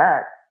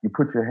react, you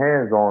put your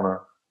hands on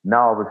her.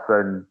 Now all of a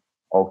sudden,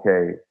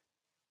 okay,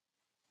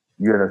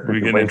 you're in a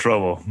situation. We get in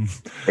trouble.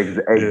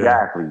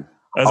 Exactly.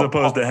 Yeah. As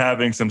opposed to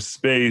having some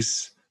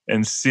space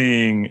and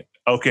seeing,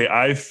 okay,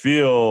 I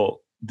feel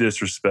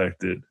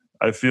disrespected.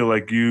 I feel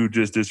like you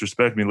just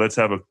disrespect me. Let's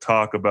have a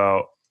talk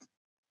about,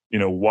 you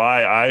know,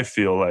 why I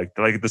feel like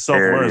the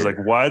self-awareness,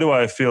 like, why do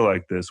I feel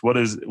like this? What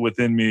is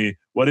within me?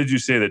 What did you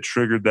say that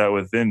triggered that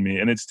within me?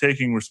 And it's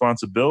taking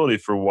responsibility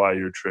for why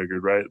you're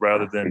triggered, right?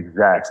 Rather than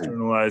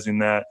externalizing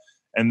that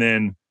and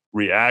then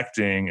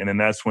reacting. And then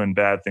that's when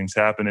bad things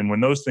happen. And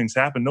when those things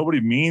happen,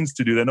 nobody means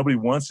to do that. Nobody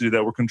wants to do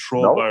that. We're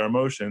controlled by our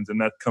emotions. And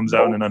that comes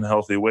out in an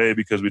unhealthy way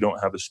because we don't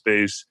have a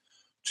space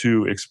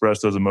to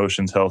express those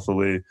emotions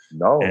healthily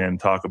and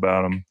talk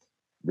about them.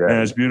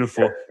 And it's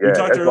beautiful. You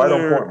talked earlier, right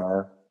on point,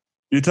 man.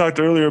 You talked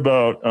earlier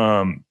about,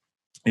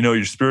 you know,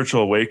 your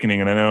spiritual awakening.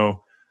 And I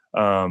know,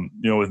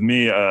 you know, with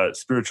me,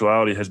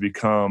 spirituality has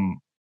become,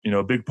 you know,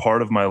 a big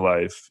part of my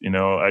life. You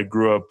know, I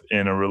grew up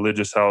in a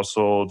religious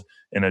household,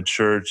 in a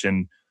church,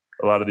 and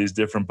a lot of these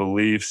different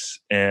beliefs.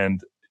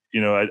 And, you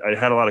know, I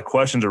had a lot of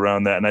questions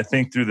around that. And I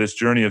think through this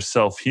journey of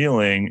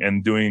self-healing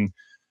and doing,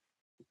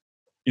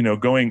 you know,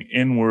 going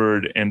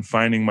inward and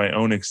finding my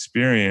own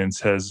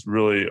experience has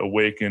really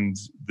awakened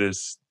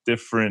this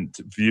different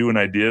view and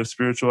idea of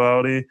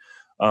spirituality.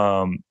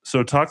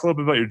 So talk a little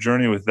bit about your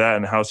journey with that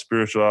and how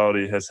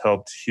spirituality has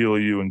helped heal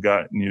you and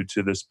gotten you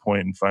to this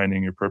point in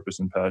finding your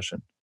purpose and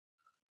passion.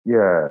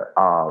 Yeah,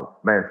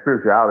 man,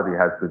 spirituality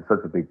has been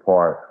such a big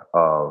part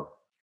of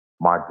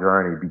my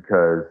journey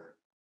because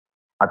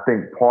I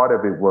think part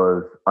of it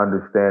was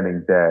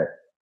understanding that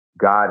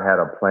God had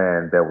a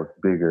plan that was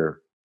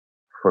bigger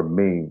for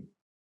me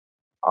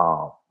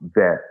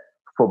that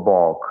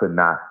football could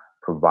not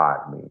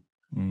provide me.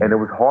 And it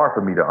was hard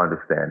for me to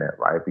understand that,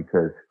 right?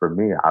 Because for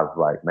me, I was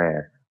like,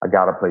 man, I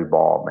gotta play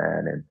ball,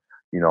 man. And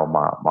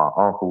my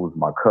uncles,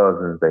 my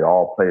cousins, they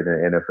all played in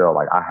the NFL.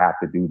 Like, I have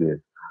to do this.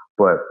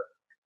 But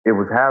it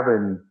was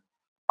having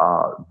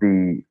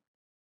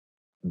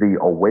the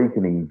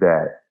awakening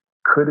that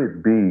could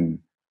it be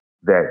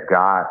that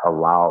God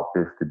allowed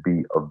this to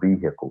be a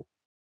vehicle?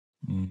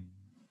 Mm.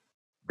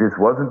 This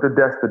wasn't the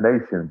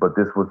destination, but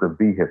this was a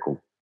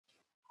vehicle.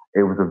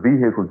 It was a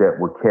vehicle that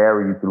would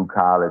carry you through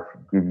college,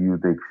 give you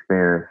the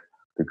experience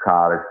to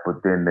college,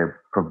 but then they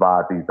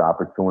provide these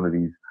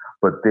opportunities.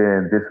 But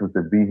then this was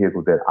the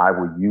vehicle that I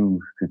would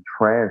use to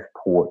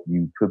transport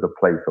you to the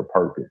place of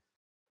purpose.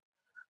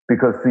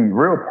 Because see,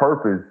 real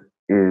purpose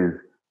is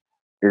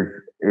is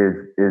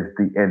is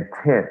the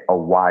intent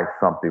of why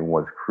something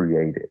was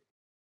created.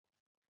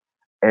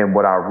 And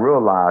what I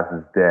realized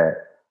is that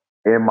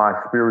in my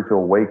spiritual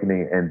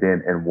awakening and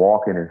then in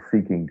walking and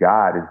seeking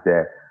God is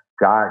that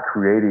God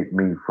created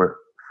me for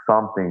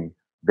something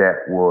that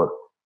would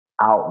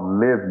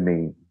outlive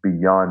me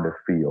beyond the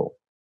field.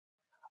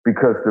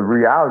 Because the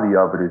reality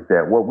of it is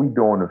that what we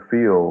do on the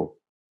field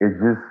is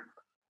just,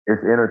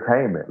 it's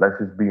entertainment. Let's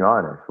just be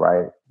honest,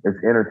 right? It's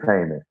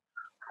entertainment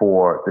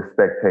for the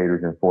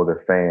spectators and for the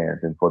fans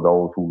and for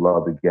those who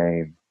love the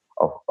game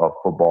of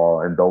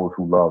football and those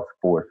who love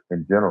sports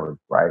in general,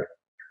 right?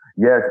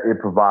 Yes, it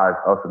provides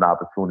us an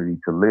opportunity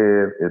to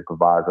live. It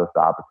provides us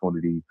the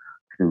opportunity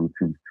to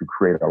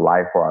create a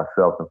life for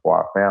ourselves and for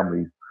our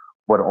families.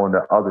 But on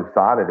the other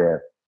side of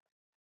that,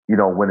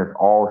 when it's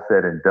all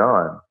said and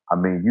done, I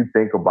mean, you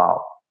think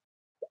about,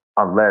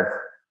 unless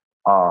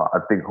I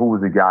think, who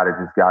was the guy that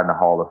just got in the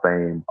Hall of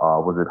Fame?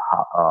 Was it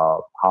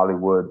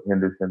Hollywood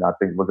Henderson? I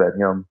think, was that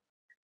him?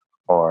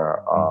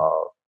 Or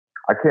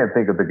I can't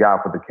think of the guy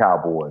for the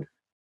Cowboys.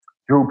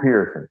 Drew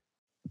Pearson.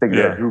 I think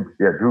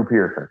Drew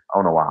Pearson. I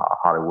don't know why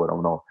Hollywood. I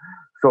don't know.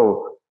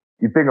 So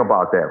you think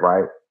about that,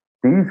 right?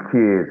 These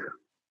kids,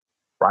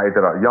 right,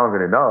 that are younger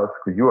than us,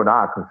 because you and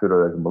I are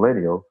considered as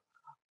millennials,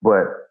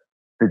 but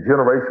the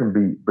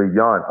generation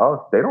beyond us,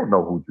 they don't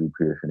know who Drew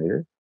Pearson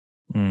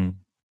is. Mm.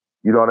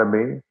 You know what I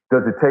mean?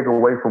 Does it take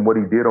away from what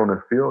he did on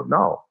the field?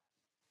 No.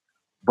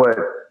 But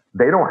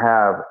they don't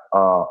have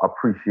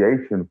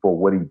appreciation for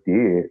what he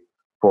did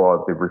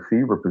for the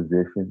receiver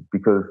position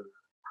because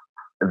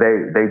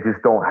they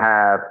just don't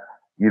have,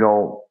 they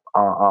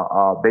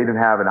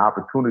didn't have an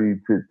opportunity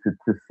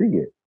to see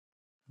it.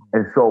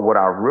 And so what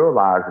I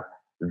realized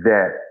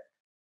that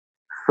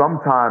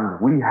sometimes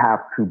we have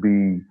to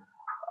be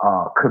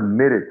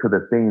committed to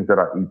the things that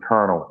are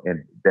eternal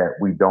and that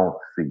we don't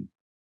see.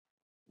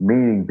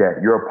 Meaning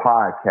that your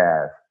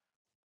podcast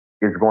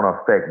is going to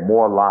affect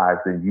more lives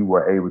than you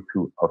were able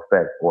to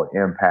affect or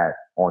impact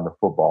on the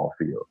football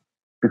field.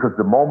 Because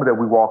the moment that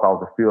we walk off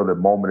the field, the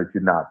moment that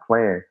you're not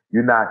playing,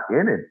 you're not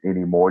in it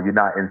anymore. You're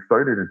not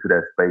inserted into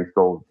that space,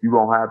 so you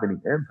don't have any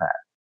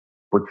impact.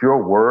 But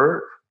your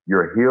words,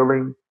 your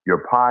healing,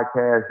 your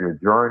podcast, your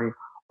journey,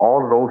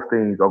 all of those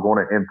things are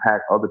going to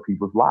impact other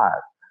people's lives.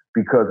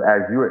 Because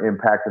as you're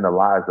impacting the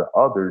lives of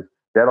others,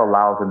 that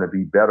allows them to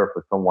be better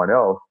for someone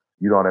else,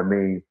 you know what I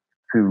mean,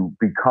 to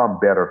become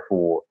better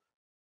for,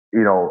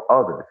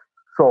 others.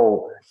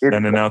 So it's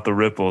sending out the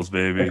ripples,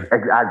 baby.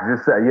 I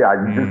just said, you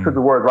just took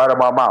the words right out of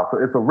my mouth.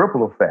 So it's a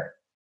ripple effect.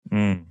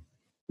 Mm.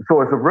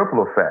 So it's a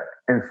ripple effect.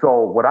 And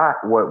so what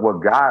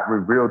God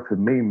revealed to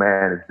me,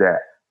 man, is that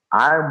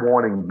I'm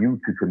wanting you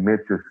to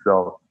commit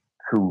yourself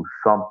to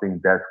something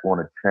that's going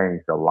to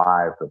change the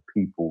lives of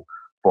people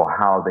for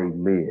how they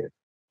live.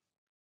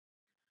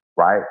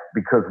 Right?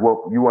 Because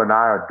what you and I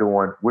are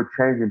doing, we're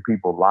changing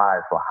people's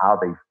lives for how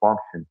they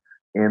function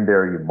in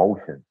their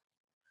emotions,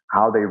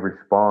 how they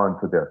respond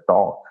to their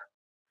thoughts,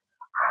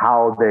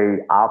 how they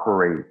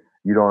operate,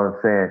 you know what I'm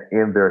saying,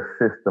 in their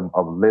system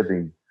of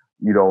living,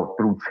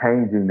 through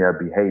changing their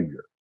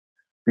behavior.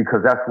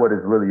 Because that's what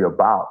it's really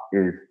about,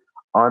 is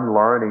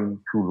unlearning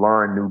to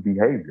learn new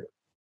behavior,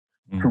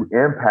 to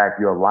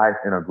impact your life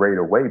in a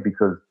greater way.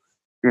 Because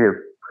if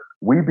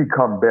we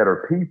become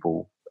better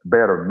people,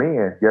 better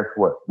men, guess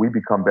what? We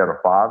become better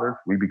fathers,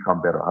 we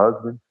become better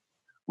husbands,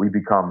 we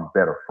become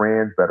better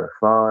friends, better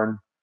sons,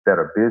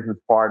 better business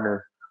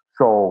partners.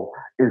 So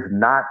it's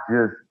not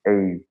just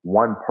a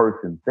one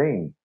person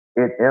thing.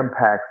 It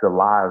impacts the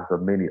lives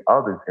of many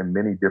others in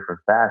many different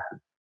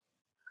facets.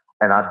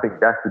 And I think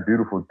that's the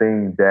beautiful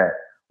thing, that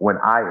when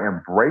I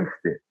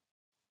embraced it,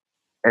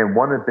 and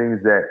one of the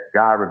things that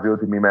God revealed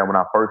to me, man, when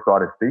I first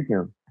started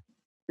speaking,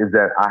 is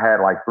that I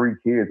had like 3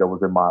 kids that was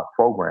in my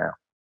program.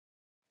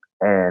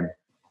 And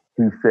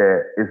he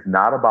said, it's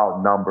not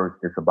about numbers,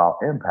 it's about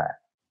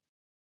impact.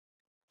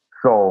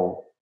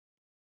 So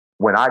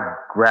when I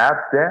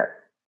grasped that,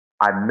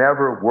 I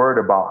never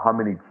worried about how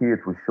many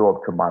kids would show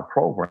up to my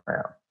program.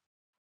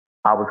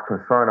 I was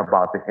concerned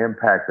about the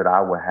impact that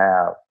I would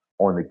have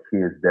on the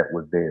kids that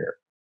were there.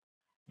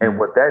 And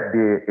what that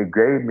did, it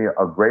gave me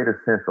a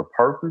greater sense of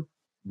purpose,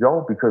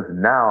 Joe, because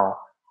now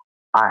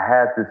I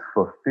had this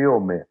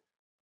fulfillment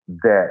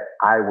that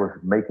I was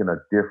making a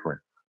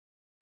difference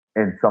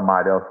in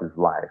somebody else's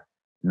life.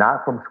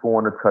 not from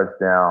scoring a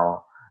touchdown,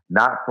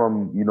 not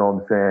from, you know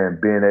what I'm saying,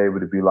 being able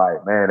to be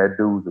like, man, that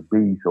dude's a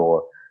beast,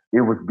 or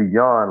it was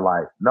beyond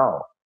like,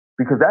 no,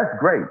 because that's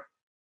great.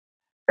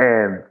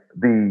 And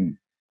the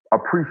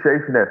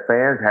appreciation that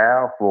fans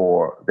have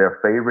for their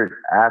favorite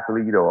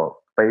athlete or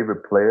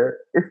favorite player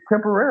is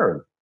temporary.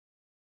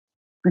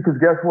 Because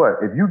guess what?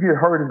 If you get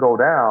hurt and go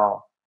down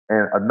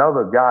and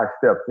another guy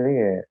steps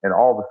in and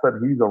all of a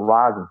sudden he's a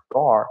rising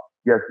star,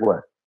 guess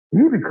what?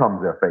 He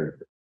becomes their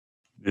favorite.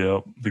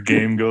 Yep. The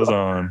game goes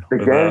on. The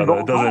game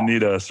goes It doesn't on.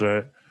 need us,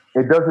 right?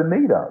 It doesn't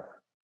need us.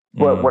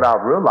 But what I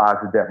realized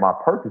is that my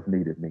purpose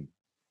needed me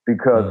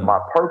because my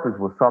purpose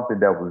was something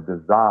that was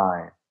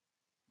designed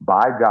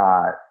by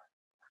God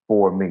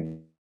for me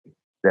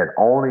that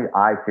only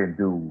I can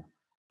do.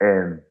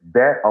 And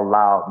that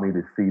allowed me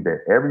to see that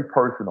every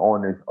person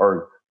on this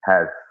earth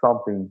has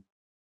something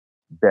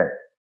that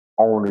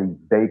only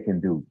they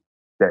can do,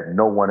 that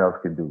no one else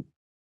can do.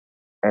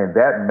 And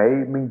that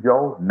made me,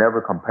 Joe, never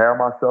compare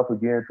myself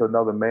again to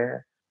another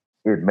man.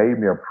 It made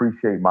me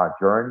appreciate my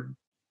journey.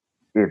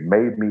 It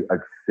made me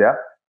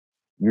accept,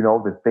 you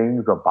know, the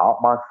things about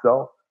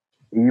myself,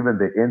 even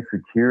the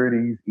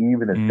insecurities,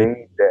 even the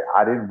things that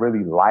I didn't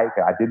really like.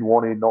 I didn't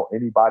want to know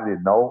anybody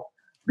to know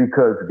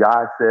because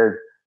God says,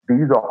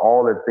 these are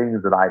all the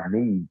things that I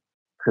need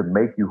to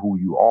make you who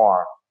you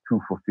are to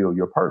fulfill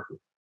your purpose.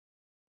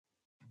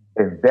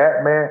 And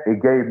that, man,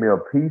 it gave me a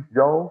peace,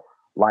 Joe.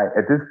 Like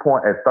at this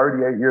point, at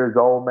 38 years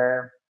old,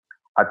 man,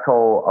 I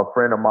told a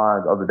friend of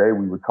mine the other day,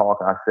 we were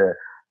talking, I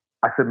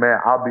said, man,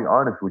 I'll be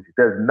honest with you.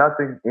 There's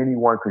nothing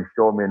anyone can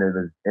show me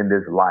in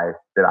this life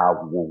that I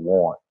will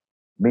want.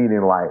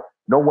 Meaning like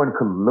no one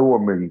can lure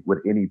me with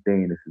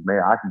anything that says,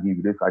 man, I can give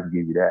you this, I can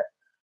give you that.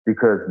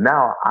 Because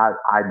now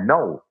I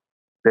know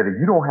that if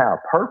you don't have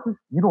purpose,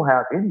 you don't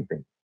have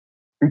anything.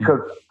 Because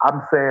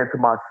I'm saying to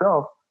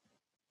myself,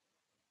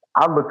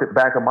 I looked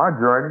back at my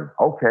journey.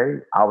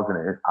 Okay,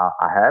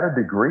 I had a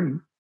degree.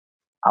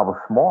 I was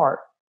smart.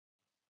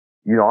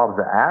 You know, I was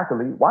an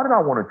athlete. Why did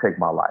I want to take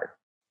my life?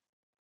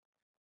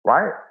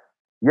 Right?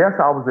 Yes,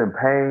 I was in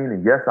pain,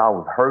 and yes, I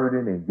was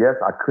hurting, and yes,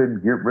 I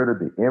couldn't get rid of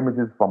the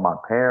images from my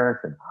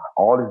parents and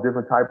all this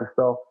different type of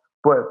stuff.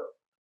 But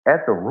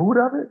at the root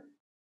of it,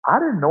 I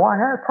didn't know I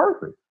had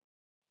purpose.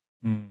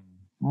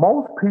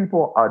 Most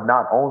people are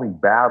not only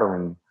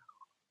battling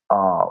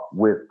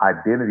with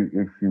identity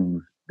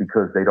issues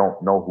because they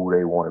don't know who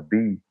they want to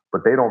be,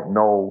 but they don't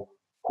know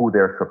who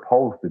they're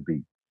supposed to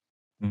be.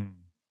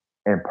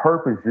 And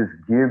purpose just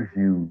gives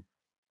you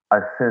a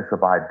sense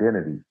of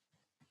identity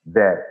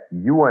that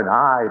you and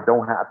I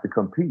don't have to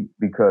compete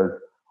because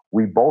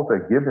we both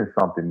are given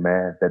something,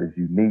 man, that is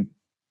unique,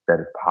 that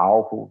is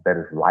powerful, that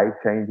is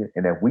life-changing.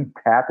 And if we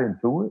tap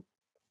into it,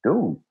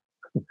 dude,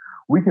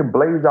 we can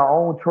blaze our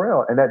own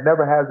trail. And that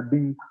never has to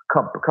be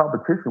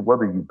competition,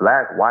 whether you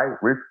black, white,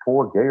 rich,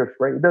 poor, gay, or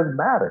straight. It doesn't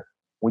matter.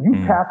 When you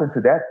tap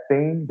into that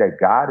thing that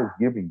God is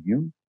giving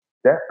you,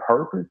 that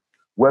purpose,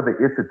 whether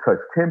it's to touch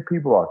 10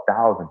 people or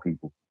 1,000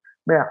 people,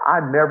 man,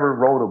 I never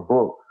wrote a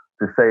book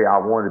to say I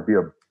wanted to be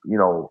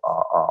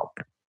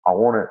I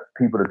wanted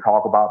people to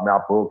talk about my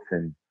books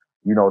and,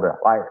 you know, that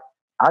like,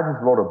 I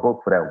just wrote a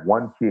book for that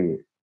one kid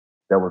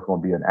that was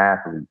going to be an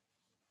athlete,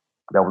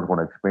 that was going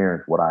to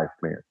experience what I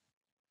experienced.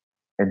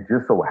 And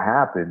just so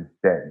happened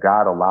that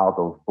God allowed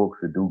those books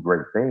to do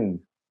great things,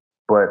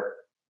 but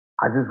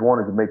I just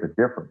wanted to make a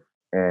difference.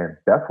 And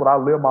that's what I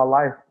live my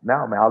life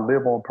now, man. I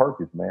live on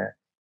purpose, man.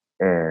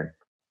 And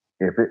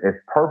if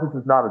purpose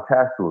is not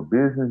attached to a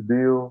business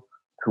deal,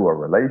 to a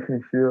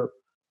relationship,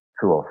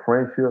 to a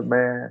friendship,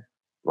 man,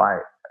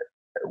 like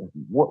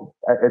what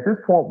at this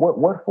point,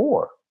 what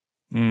for?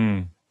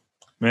 Man,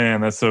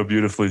 that's so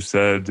beautifully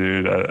said,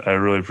 dude. I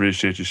really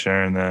appreciate you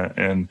sharing that.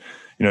 And,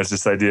 you know, it's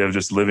this idea of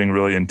just living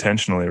really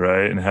intentionally,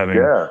 right? And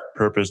having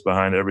purpose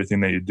behind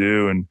everything that you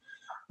do. And,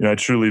 you know, I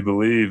truly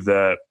believe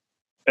that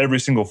every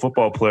single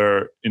football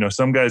player, you know,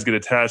 some guys get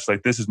attached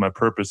like, this is my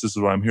purpose. This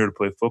is why I'm here to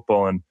play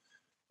football. And,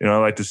 you know, I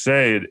like to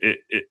say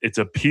it's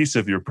a piece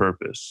of your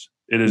purpose.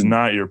 It is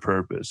not your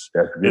purpose.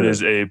 It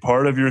is a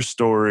part of your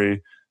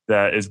story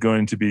that is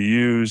going to be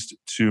used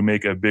to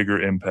make a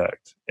bigger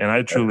impact. And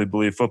I truly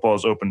believe football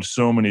has opened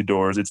so many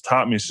doors. It's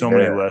taught me so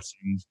many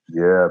lessons.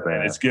 Yeah, man.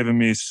 And it's given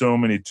me so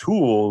many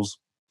tools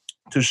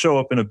to show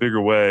up in a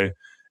bigger way.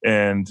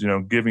 And, you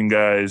know, giving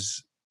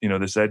guys, you know,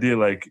 this idea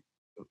like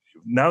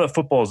now that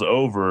football is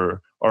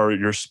over or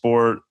your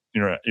sport,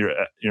 you're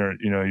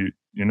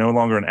no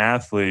longer an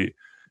athlete,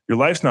 your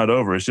life's not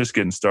over. It's just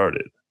getting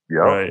started.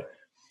 Right.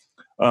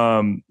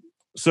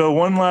 So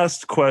one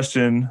last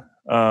question,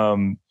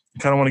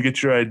 kind of want to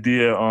get your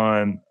idea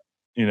on,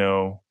 you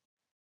know,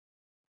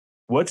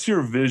 what's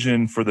your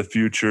vision for the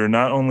future,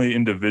 not only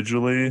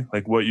individually,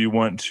 like what you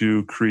want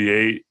to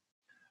create,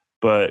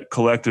 but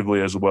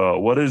collectively as well.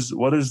 What is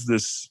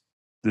this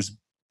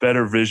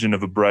better vision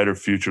of a brighter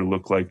future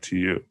look like to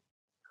you?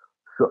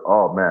 So,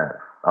 oh man,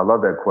 I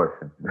love that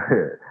question.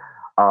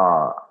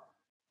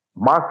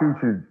 My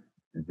future,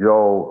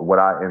 Joe, what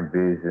I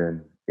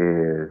envision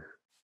is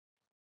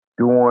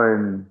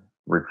doing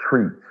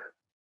retreats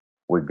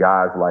with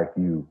guys like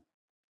you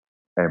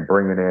and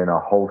bringing in a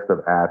host of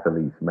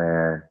athletes,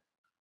 man,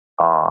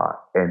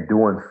 and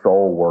doing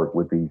soul work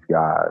with these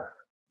guys.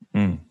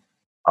 Mm.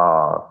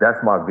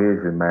 That's my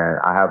vision, man.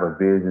 I have a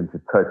vision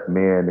to touch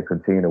men, to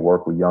continue to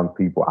work with young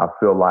people. I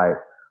feel like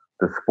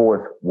the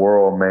sports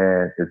world,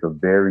 man, is a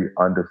very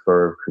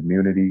underserved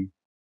community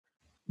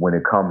when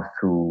it comes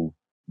to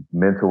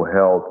mental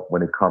health,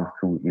 when it comes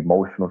to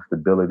emotional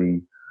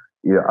stability.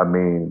 Yeah, I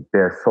mean,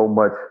 there's so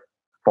much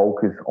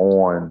focus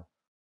on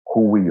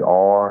who we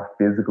are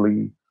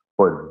physically,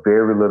 but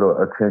very little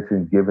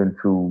attention given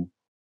to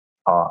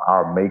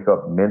our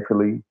makeup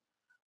mentally.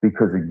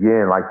 Because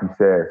again, like you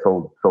said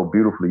so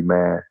beautifully,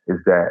 man, is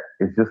that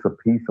it's just a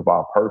piece of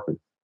our purpose.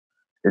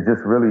 It's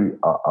just really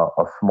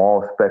a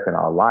small speck in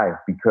our life.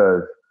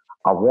 Because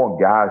I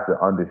want guys to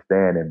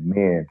understand, and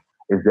men,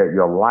 is that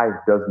your life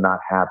does not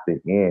have to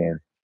end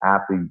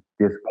after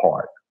this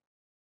part.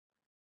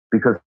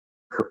 Because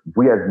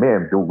we as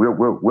men,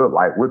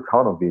 we're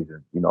tunnel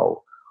vision. You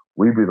know,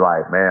 we be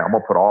like, man, I'm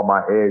gonna put all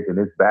my eggs in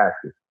this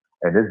basket,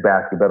 and this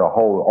basket better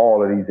hold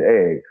all of these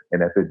eggs.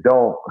 And if it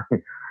don't,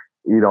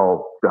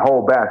 the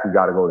whole basket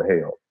got to go to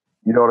hell.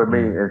 You know what I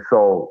mean? And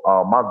so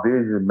my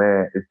vision,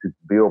 man, is to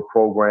build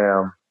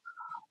programs,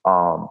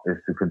 is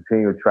to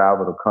continue to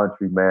travel the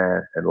country,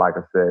 man. And like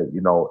I said,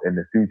 in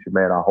the future,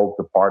 man, I hope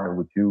to partner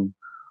with you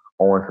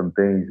on some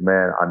things,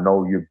 man. I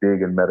know you're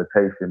big in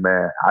meditation,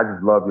 man. I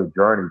just love your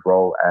journey,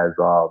 bro, as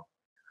of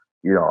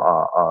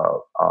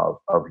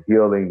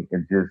healing,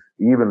 and just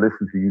even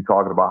listen to you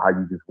talking about how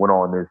you just went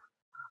on this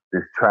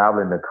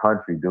traveling the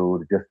country,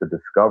 dude, just to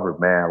discover,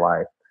 man,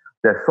 like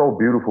that's so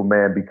beautiful,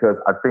 man, because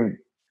I think,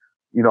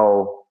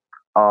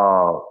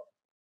 uh,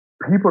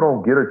 people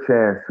don't get a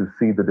chance to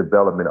see the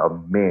development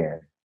of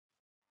men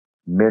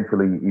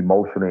mentally,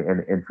 emotionally,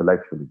 and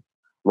intellectually.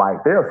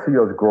 Like they'll see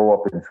us grow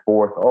up in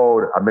sports.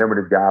 Oh, I remember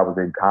this guy was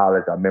in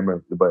college. I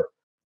remember, but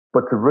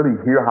to really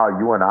hear how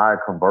you and I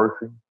are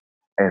conversing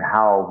and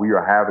how we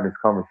are having this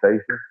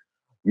conversation,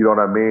 you know what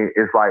I mean?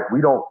 It's like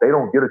they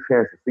don't get a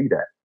chance to see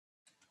that.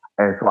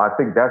 And so I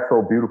think that's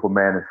so beautiful,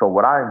 man. And so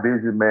what I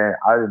envision, man,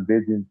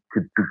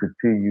 to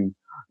continue,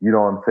 you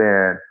know what I'm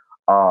saying,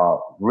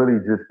 really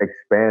just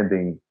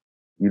expanding,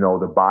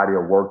 the body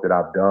of work that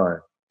I've done,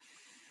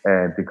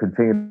 and to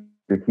continue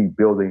to keep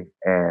building.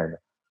 And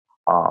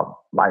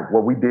like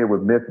what we did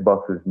with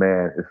Mythbusters,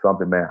 man, is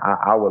something, man,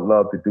 I would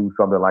love to do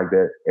something like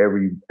that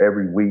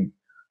every week,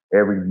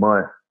 every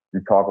month,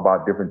 to talk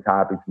about different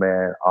topics,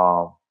 man,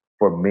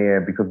 for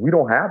men, because we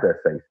don't have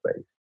that safe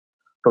space.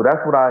 So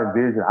that's what I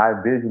envision. I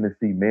envision to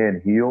see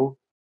men heal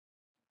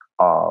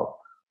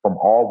from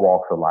all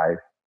walks of life,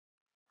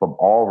 from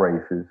all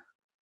races,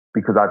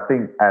 because I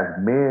think as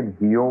men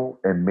heal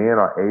and men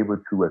are able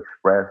to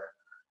express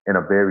in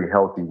a very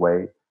healthy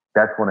way,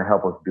 that's going to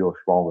help us build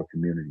stronger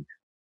communities.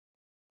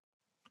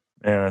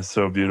 Man, that's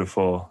so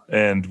beautiful.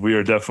 And we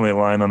are definitely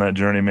aligned on that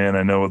journey, man.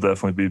 I know we'll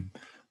definitely be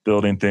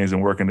building things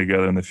and working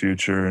together in the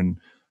future. And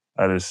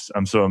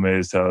I'm so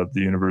amazed how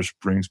the universe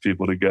brings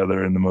people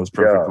together in the most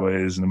perfect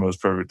ways and the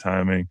most perfect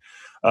timing.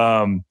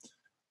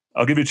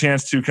 I'll give you a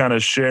chance to kind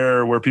of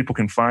share where people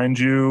can find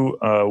you,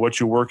 what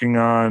you're working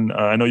on.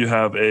 I know you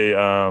have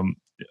a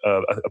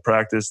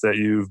practice that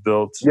you've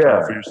built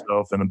for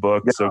yourself in a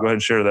book. So go ahead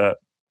and share that.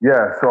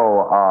 Yeah,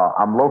 so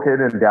I'm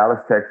located in Dallas,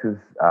 Texas.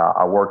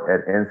 I work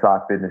at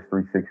Inside Fitness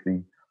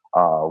 360,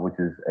 which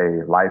is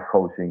a life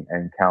coaching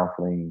and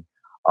counseling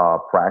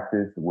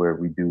practice where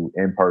we do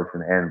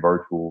in-person and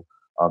virtual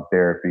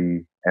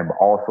therapy. And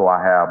also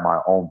I have my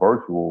own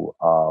virtual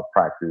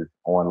practice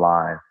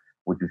online,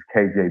 which is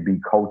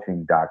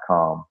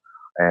kjbcoaching.com.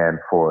 And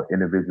for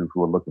individuals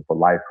who are looking for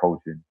life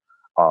coaching,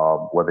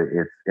 whether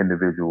it's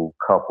individual,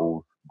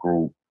 couples,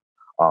 group.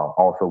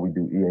 Also, we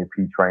do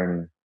EAP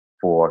training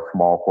for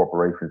small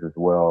corporations as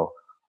well.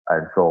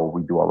 And so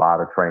we do a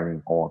lot of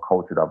training on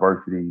culture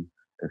diversity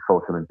and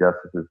social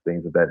injustices,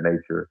 things of that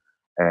nature.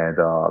 And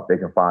they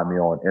can find me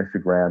on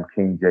Instagram,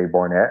 King J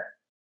Barnett,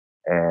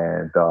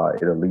 and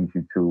it'll lead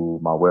you to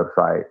my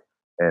website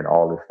and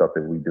all the stuff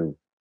that we do.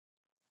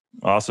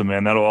 Awesome,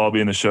 man. That'll all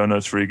be in the show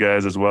notes for you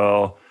guys as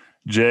well.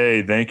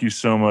 Jay, thank you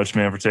so much,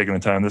 man, for taking the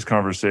time. This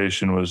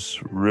conversation was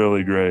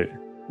really great.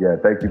 Yeah,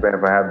 thank you, man,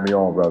 for having me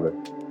on, brother.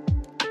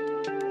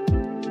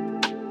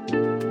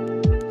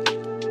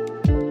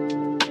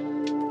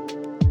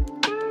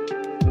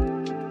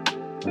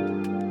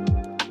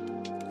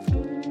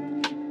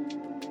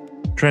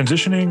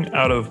 Transitioning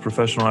out of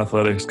professional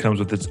athletics comes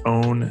with its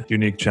own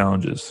unique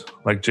challenges.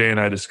 Like Jay and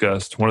I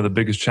discussed, one of the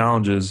biggest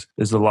challenges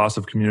is the loss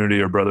of community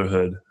or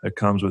brotherhood that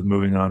comes with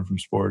moving on from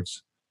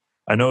sports.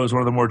 I know it was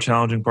one of the more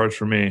challenging parts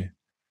for me.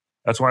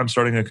 That's why I'm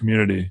starting a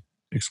community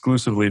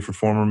exclusively for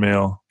former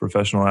male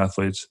professional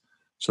athletes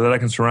so that I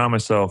can surround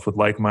myself with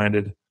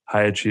like-minded,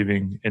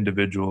 high-achieving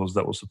individuals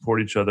that will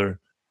support each other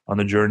on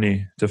the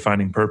journey to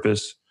finding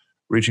purpose,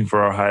 reaching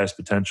for our highest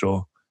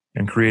potential,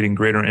 and creating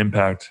greater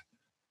impact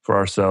for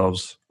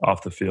ourselves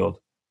off the field.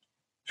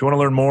 If you want to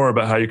learn more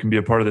about how you can be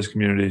a part of this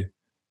community,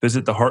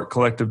 visit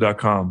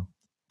theheartcollective.com.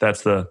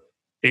 That's the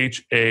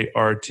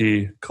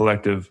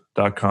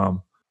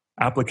HARTcollective.com.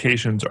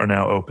 Applications are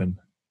now open.